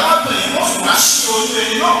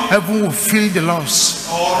 Heaven will feel the loss,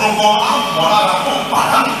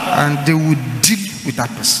 and they will deal with that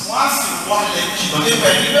person.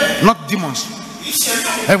 Not demons,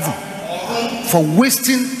 heaven, for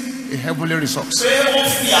wasting a heavenly resource.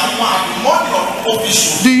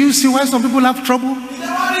 Do you see why some people have trouble?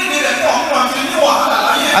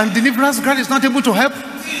 And deliverance grant is not able to help?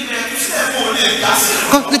 Because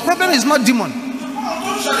the problem is not demon.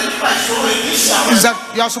 Is that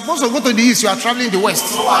you are supposed to go to the east, you are traveling the west.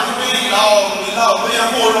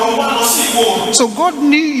 So God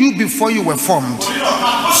knew you before you were formed,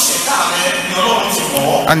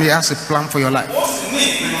 and he has a plan for your life.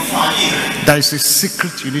 There is a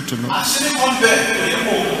secret you need to know.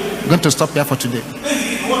 I'm going to stop here for today.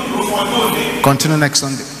 Continue next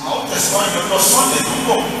Sunday.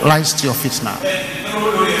 Rise to your feet now,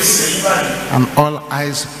 and all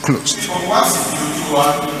eyes closed.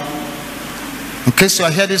 In case you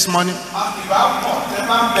are here this morning,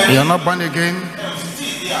 you are not born again,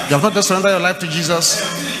 you have not surrendered your life to Jesus,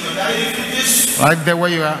 right there where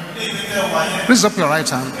you are, raise up your right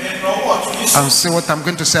hand and say what I'm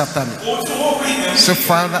going to say after me. Say,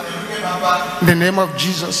 Father, in the name of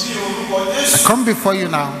Jesus, I come before you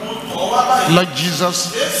now. Lord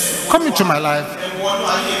Jesus, come into my life.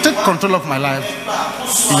 Take control of my life.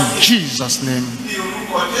 In Jesus' name,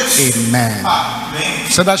 amen.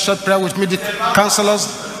 Say that short prayer with me. The counselors,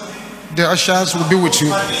 the ushers will be with you.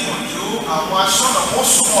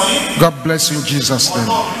 God bless you in Jesus' name.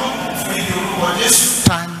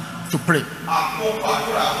 Time to pray.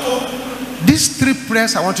 These three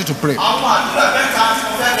prayers I want you to pray,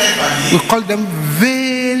 we call them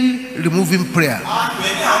veil removing prayer.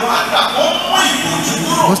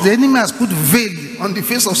 Because the enemy has put veil on the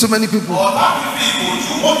face of so many people.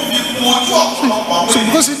 So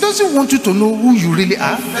because he doesn't want you to know who you really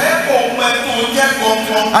are.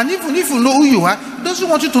 And even if you know who you are, he doesn't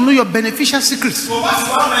want you to know your beneficial secrets.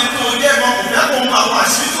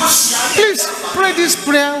 Please pray this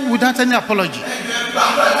prayer without any apology.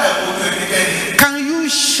 Can you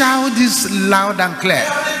shout this loud and clear?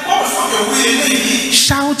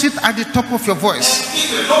 Shout it at the top of your voice.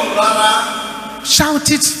 Shout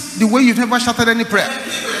it the way you've never shouted any prayer.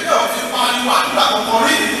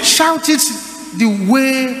 Shout it the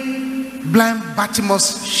way blind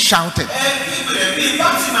Bartimaeus shouted.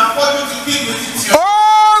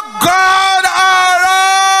 Oh God, arise!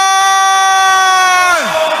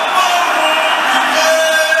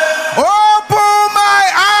 Open my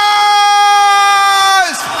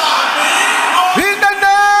eyes in the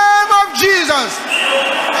name of Jesus.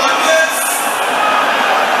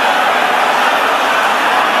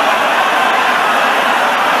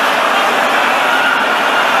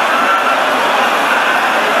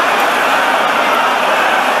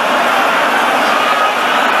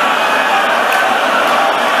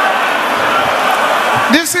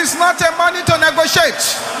 This is not a money to negotiate.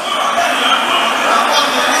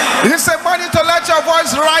 It's a money to let your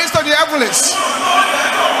voice rise to the heavens.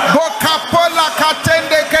 Bokapola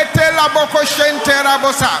katende ketela boko shentera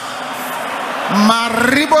bosa.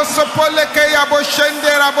 Maribo sopole ke yabo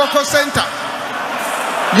shendera boko center.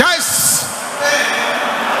 Yes.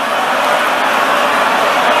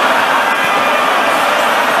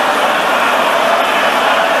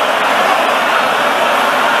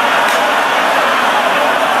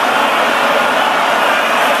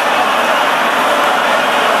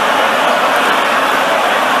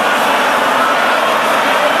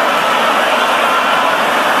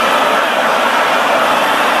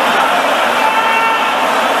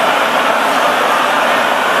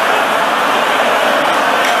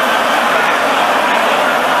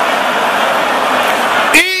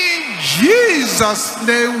 In Jesus'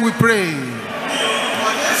 name we pray.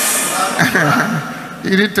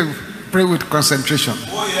 You need to pray with concentration.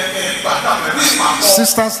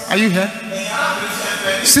 Sisters, are you here?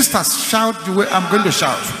 Sisters, shout the way I'm going to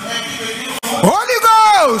shout. Holy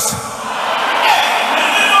Ghost,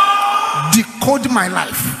 decode my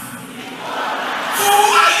life.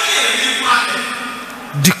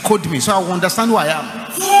 Decode me so I will understand who I am.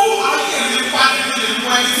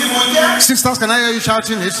 Sisters, can I hear you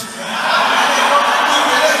shouting this?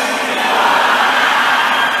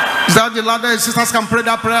 Is that the louder sisters can pray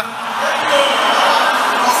that prayer?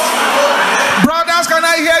 Brothers, can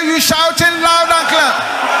I hear you shouting loud and clear?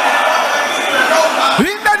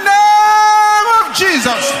 In the name of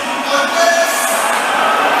Jesus.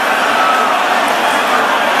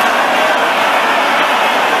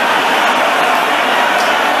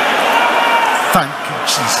 Thank you,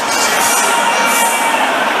 Jesus.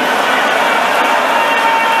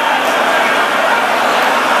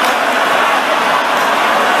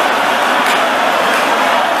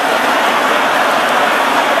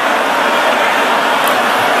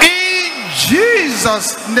 In Jesus'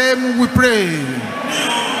 name we pray.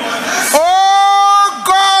 Oh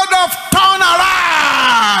God of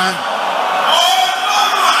turnaround,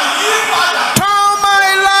 turn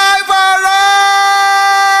my life around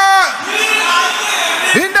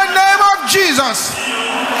in the name of Jesus.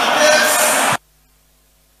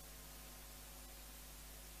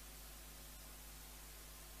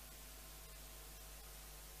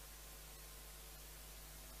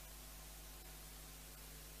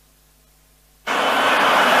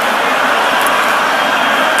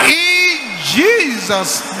 In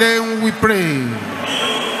Jesus' name we pray.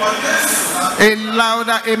 A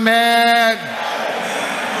louder amen.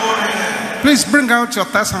 Please bring out your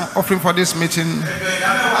tithes and offering for this meeting.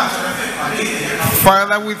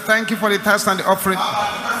 Father, we thank you for the tithes and the offering.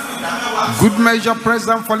 Good measure, pressed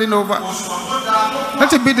down, falling over.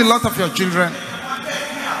 Let it be the lot of your children.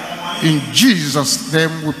 In Jesus'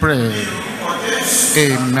 name we pray.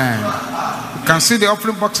 Amen. You can see the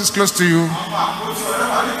offering boxes close to you.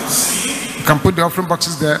 You can put the offering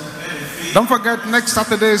boxes there. Don't forget, next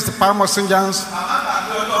Saturday is the Palm of St. John's,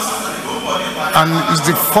 and it's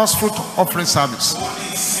the first fruit offering service.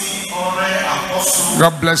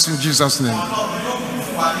 God bless you in Jesus' name.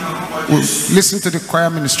 We'll listen to the choir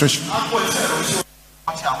ministration.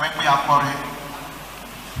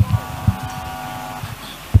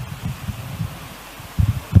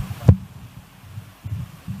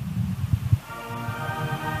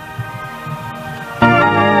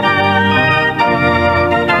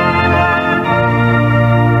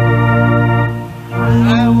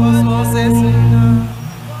 I was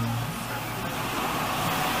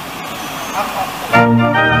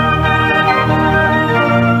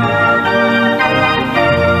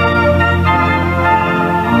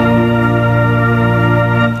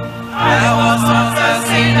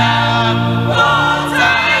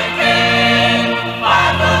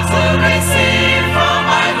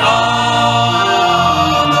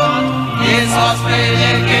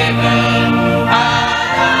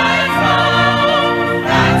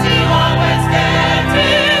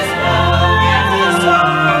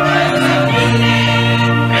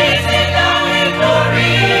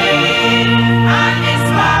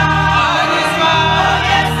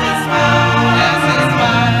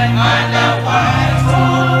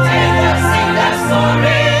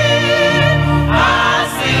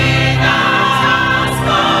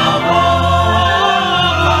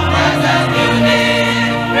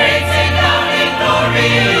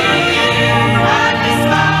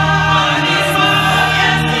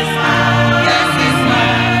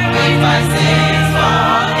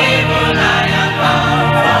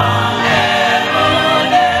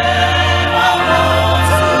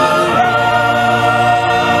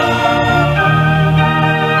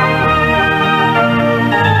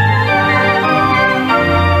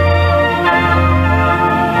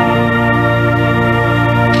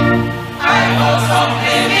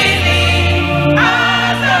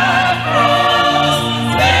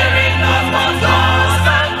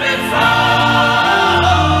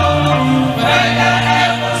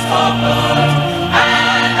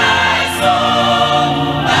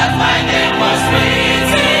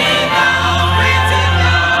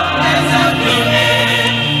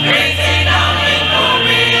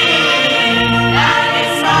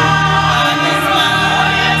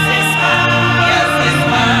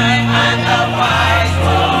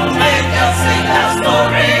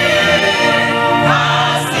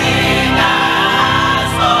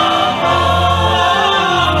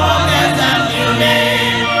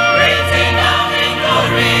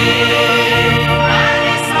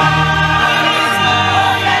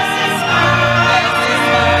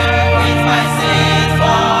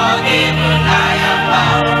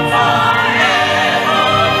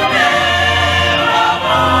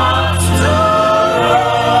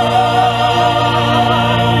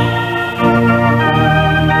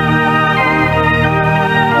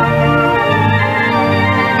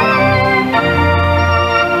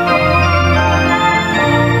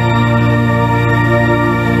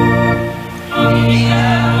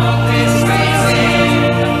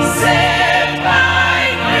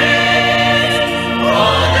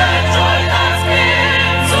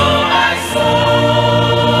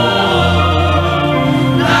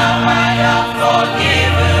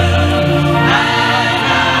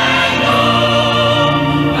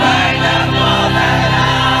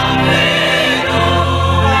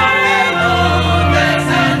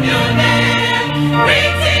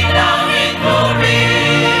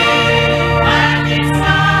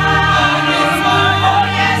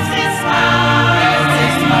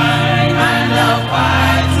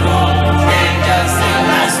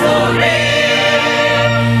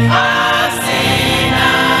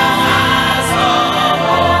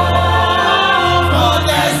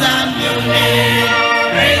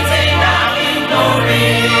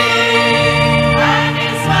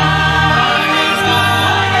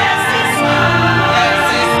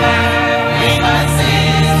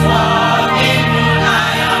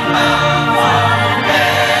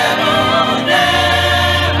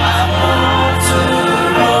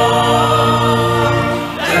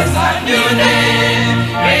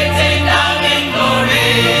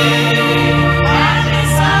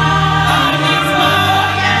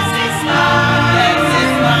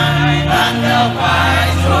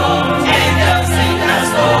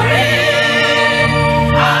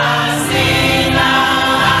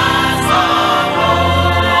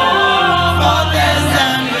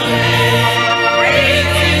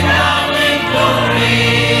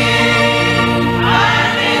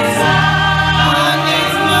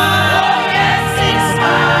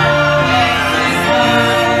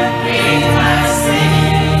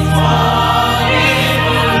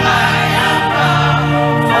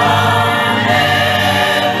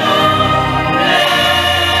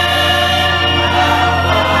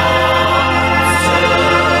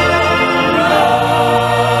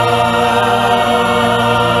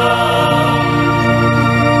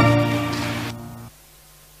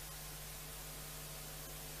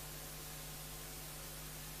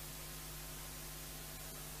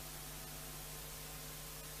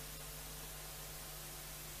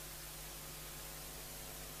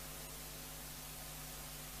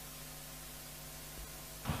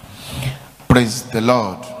Praise the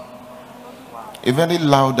Lord. A very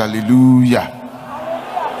loud hallelujah.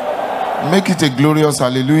 Make it a glorious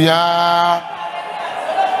hallelujah.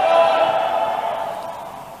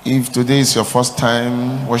 If today is your first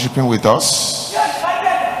time worshiping with us,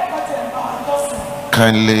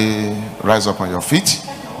 kindly rise up on your feet.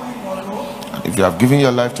 And if you have given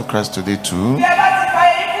your life to Christ today too,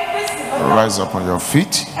 rise up on your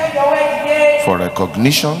feet for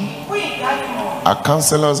recognition. Our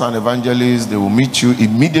counselors and evangelists, they will meet you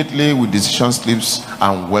immediately with decision slips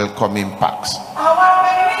and welcoming packs.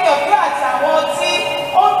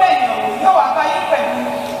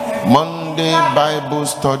 Monday Bible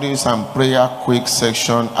studies and prayer quick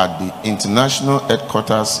section at the international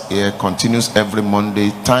headquarters here continues every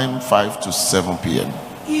Monday, time 5 to 7 p.m.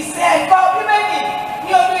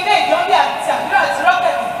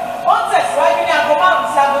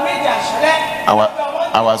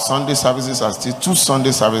 Our Sunday services are still 2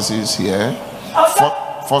 Sunday services here.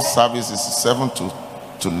 First service is 7 to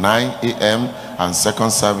 9 a.m. and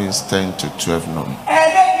second service 10 to 12 noon.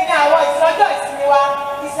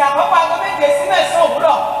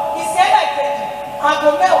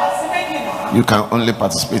 You can only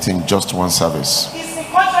participate in just one service.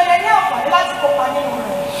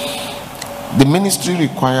 The ministry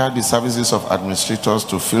required the services of administrators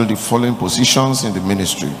to fill the following positions in the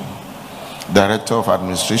ministry: Director of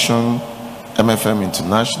Administration, MFM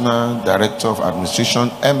International, Director of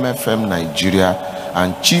Administration, MFM Nigeria,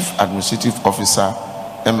 and Chief Administrative Officer,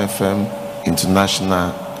 MFM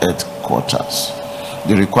International Headquarters.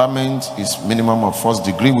 The requirement is minimum of first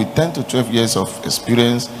degree with 10 to 12 years of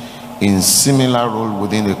experience in similar role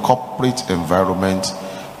within a corporate environment.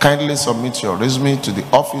 Kindly submit your resume to the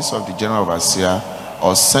office of the General Overseer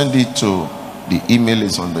or send it to the email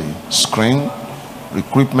is on the screen,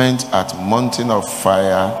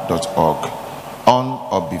 recruitment@mountainoffire.org, on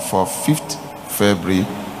or before 5th February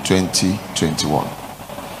 2021.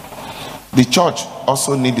 The church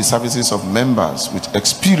also needs the services of members with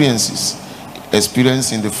experience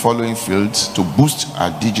in the following fields to boost our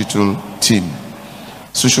digital team: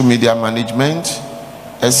 social media management,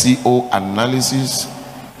 SEO analysis,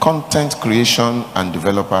 content creation and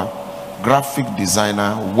developer, graphic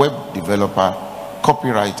designer, web developer,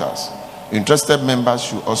 copywriters. Interested members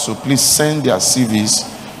should also please send their CVs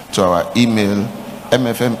to our email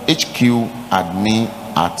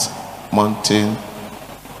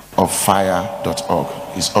mfmhq@mountainoffire.org.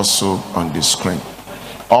 It's also on the screen.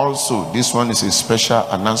 Also, this one is a special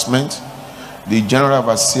announcement. The General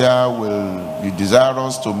Overseer will be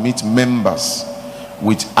desirous to meet members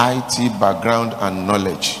with IT background and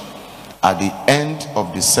knowledge at the end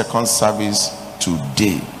of the second service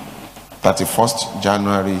today, 31st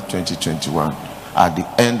January 2021. At the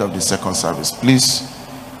end of the second service, please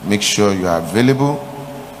make sure you are available,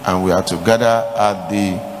 and we are together at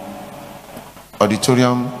the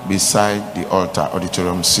auditorium beside the altar,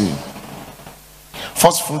 auditorium C.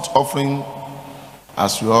 First fruit offering,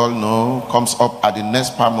 as we all know, comes up at the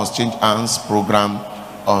next Palm Must Change Hands program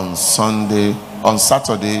on Saturday,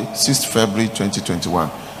 6th February 2021.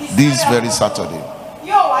 This very Saturday.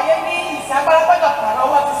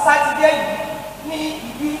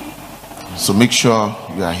 So make sure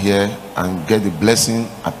you are here and get the blessing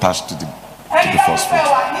attached to the first fruit.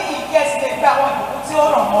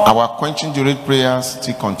 Our quenching the red prayers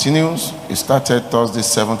still continues. It started Thursday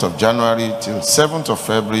 7th of January till 7th of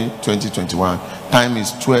February 2021. Time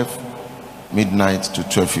is 12 midnight to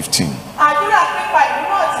 12:15.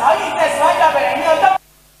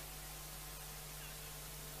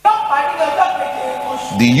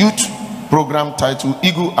 The youth program titled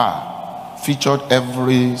Eagle Eye, featured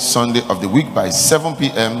every Sunday of the week by 7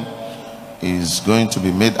 p.m. is going to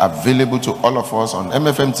be made available to all of us on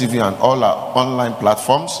MFM TV and all our online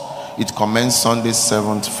platforms. It commenced Sunday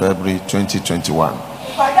 7th February 2021.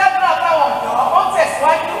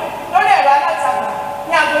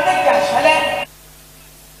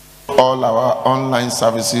 All our online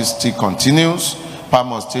services still continues. Palm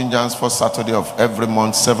Must Change Hands for Saturday of every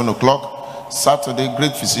month, 7 o'clock. Saturday,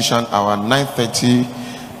 Great Physician Hour, 9:30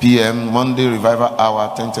 p.m. Monday, Revival Hour,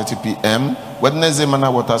 10:30 p.m. Wednesday,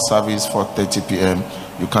 Manna Water Service, 4:30 p.m.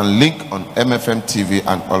 You can link on MFM TV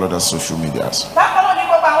and all other social medias.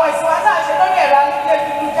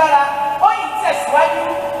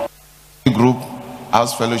 Group,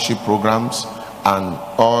 house fellowship programs, and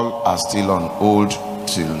all are still on hold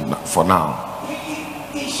for now.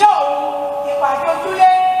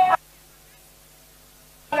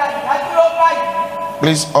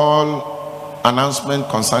 Please, all announcement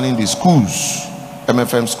concerning the schools,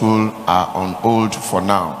 MFM school, are on hold for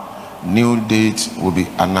now. New date will be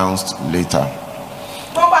announced later.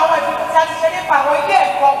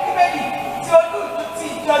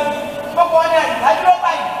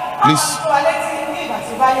 Please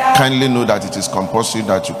kindly know that it is compulsory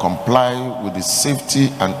that you comply with the safety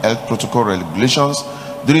and health protocol regulations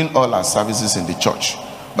during all our services in the church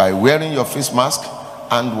by wearing your face mask,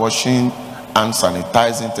 hand washing, and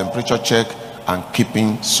sanitizing, temperature check, and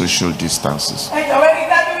keeping social distances.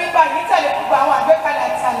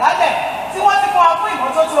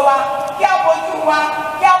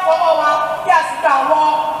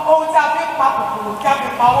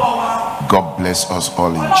 God bless us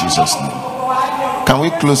all in Jesus' name. Can we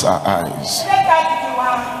close our eyes?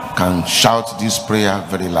 Can shout this prayer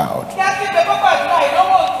very loud.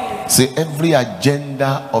 Say, every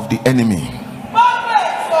agenda of the enemy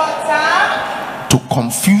to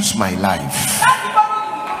confuse my life,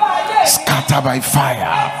 scatter by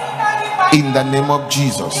fire in the name of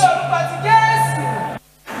Jesus.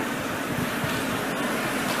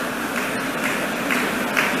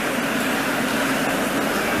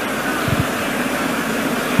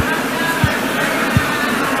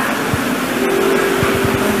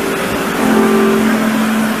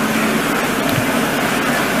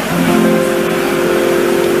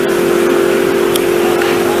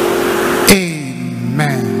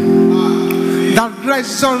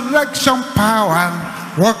 Resurrection power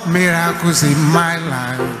work miracles in my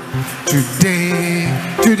life today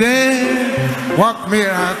work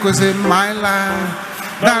miracles in my life.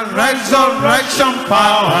 The resurrection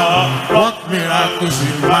power work miracles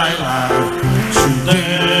in my life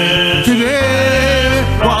today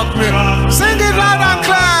work miracles. Sing it loud and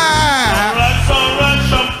clear. The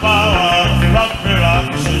resurrection power work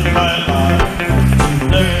miracles in my life today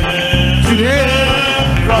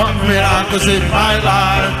work miracles in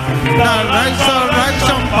my life. The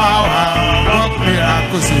resurrection power work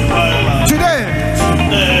miracles in my life. Today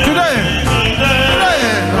work miracles in my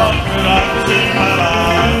life.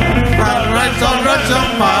 The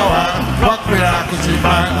resurrection power work miracles in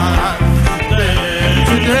my life.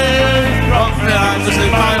 Today work miracles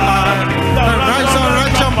in my life. The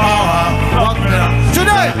resurrection power work miracles.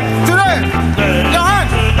 Today. Your hand.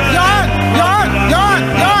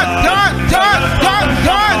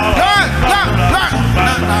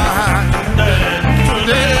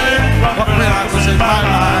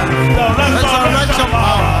 Resurrection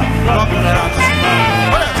power, work miracles in my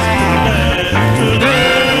life.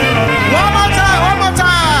 One more time.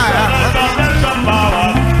 Resurrection power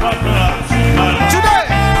work miracles in my life. Today.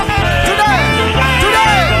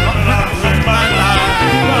 Work miracles in my life.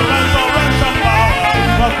 The resurrection power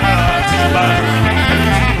work miracles in my life.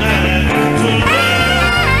 Today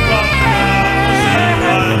work miracles in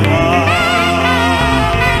my life.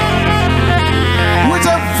 With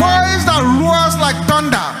a voice that roars like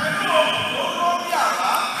thunder.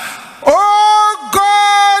 Oh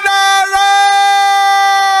God, arise.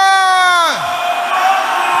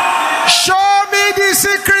 Show me the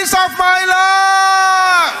secrets of my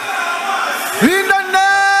life. In the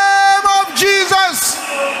name of Jesus.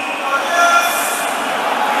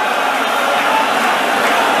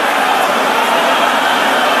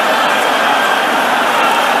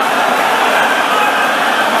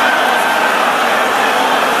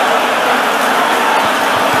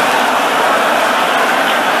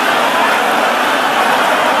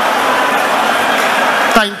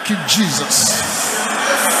 Thank you, Jesus.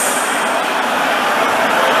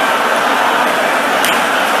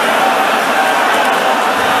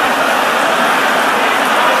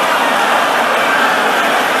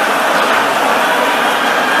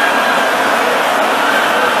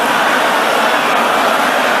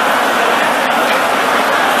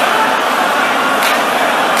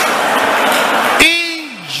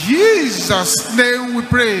 In Jesus' name we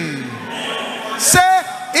pray. Say,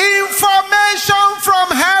 information from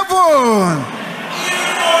heaven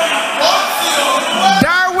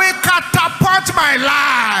that will catapult my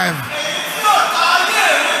life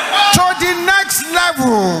to the next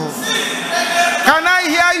level. Can I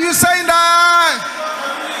hear you saying that?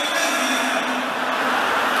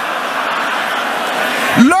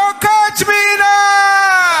 Locate me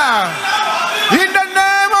now in the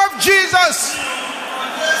name of Jesus.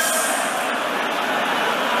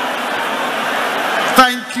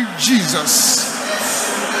 Thank you, Jesus.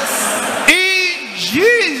 In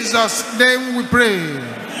Jesus' name we pray.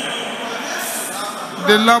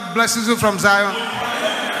 The Lord blesses you from Zion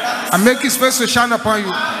and make his face to shine upon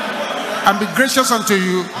you and be gracious unto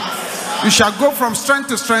you. You shall go from strength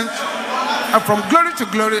to strength and from glory to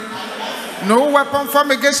glory. No weapon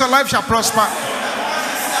formed against your life shall prosper.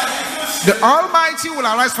 The Almighty will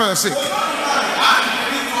arise for your sake.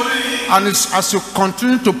 And as you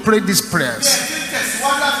continue to pray these prayers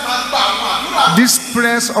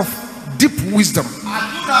of deep wisdom,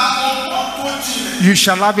 you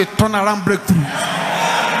shall have a turnaround breakthrough.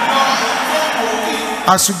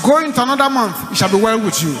 As you go into another month, it shall be well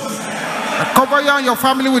with you. I cover you and your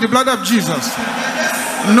family with the blood of Jesus.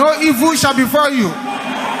 No evil shall befall you,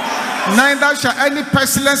 neither shall any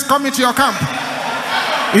pestilence come into your camp.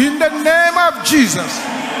 In the name of Jesus.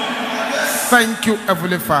 Thank you,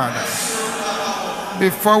 Heavenly Father.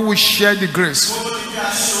 Before we share the grace,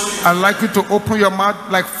 I'd like you to open your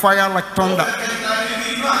mouth like fire, like thunder.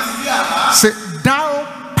 Say, thou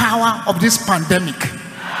power of this pandemic,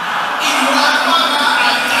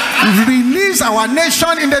 release our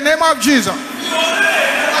nation in the name of Jesus.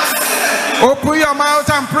 Open your mouth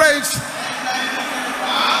and praise.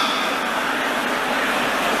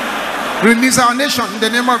 Release our nation in the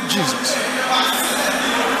name of Jesus.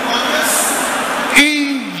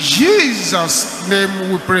 In Jesus'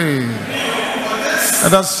 name we pray.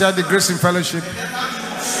 Let us share the grace in fellowship.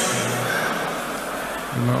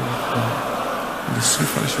 Lord of God, the sweet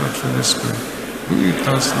fellowship of the Holy Spirit, be with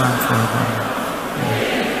us now and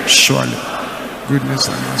forever. Surely, goodness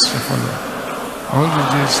and mercy shall follow all the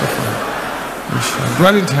days of our life. We shall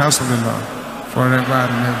dwell in the house of the Lord forever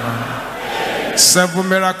and ever. 7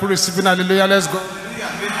 miracles receiving, hallelujah. Let's go.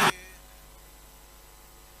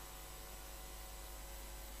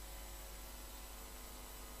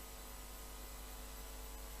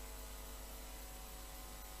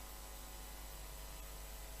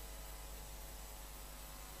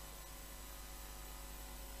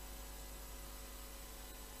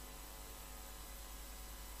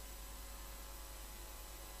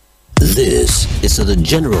 This is to the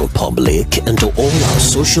general public and to all our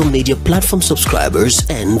social media platform subscribers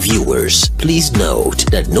and viewers. Please note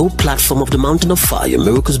that no platform of the Mountain of Fire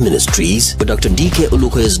Miracles Ministries with Dr. D.K.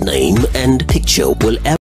 Olukoya's name and picture will ever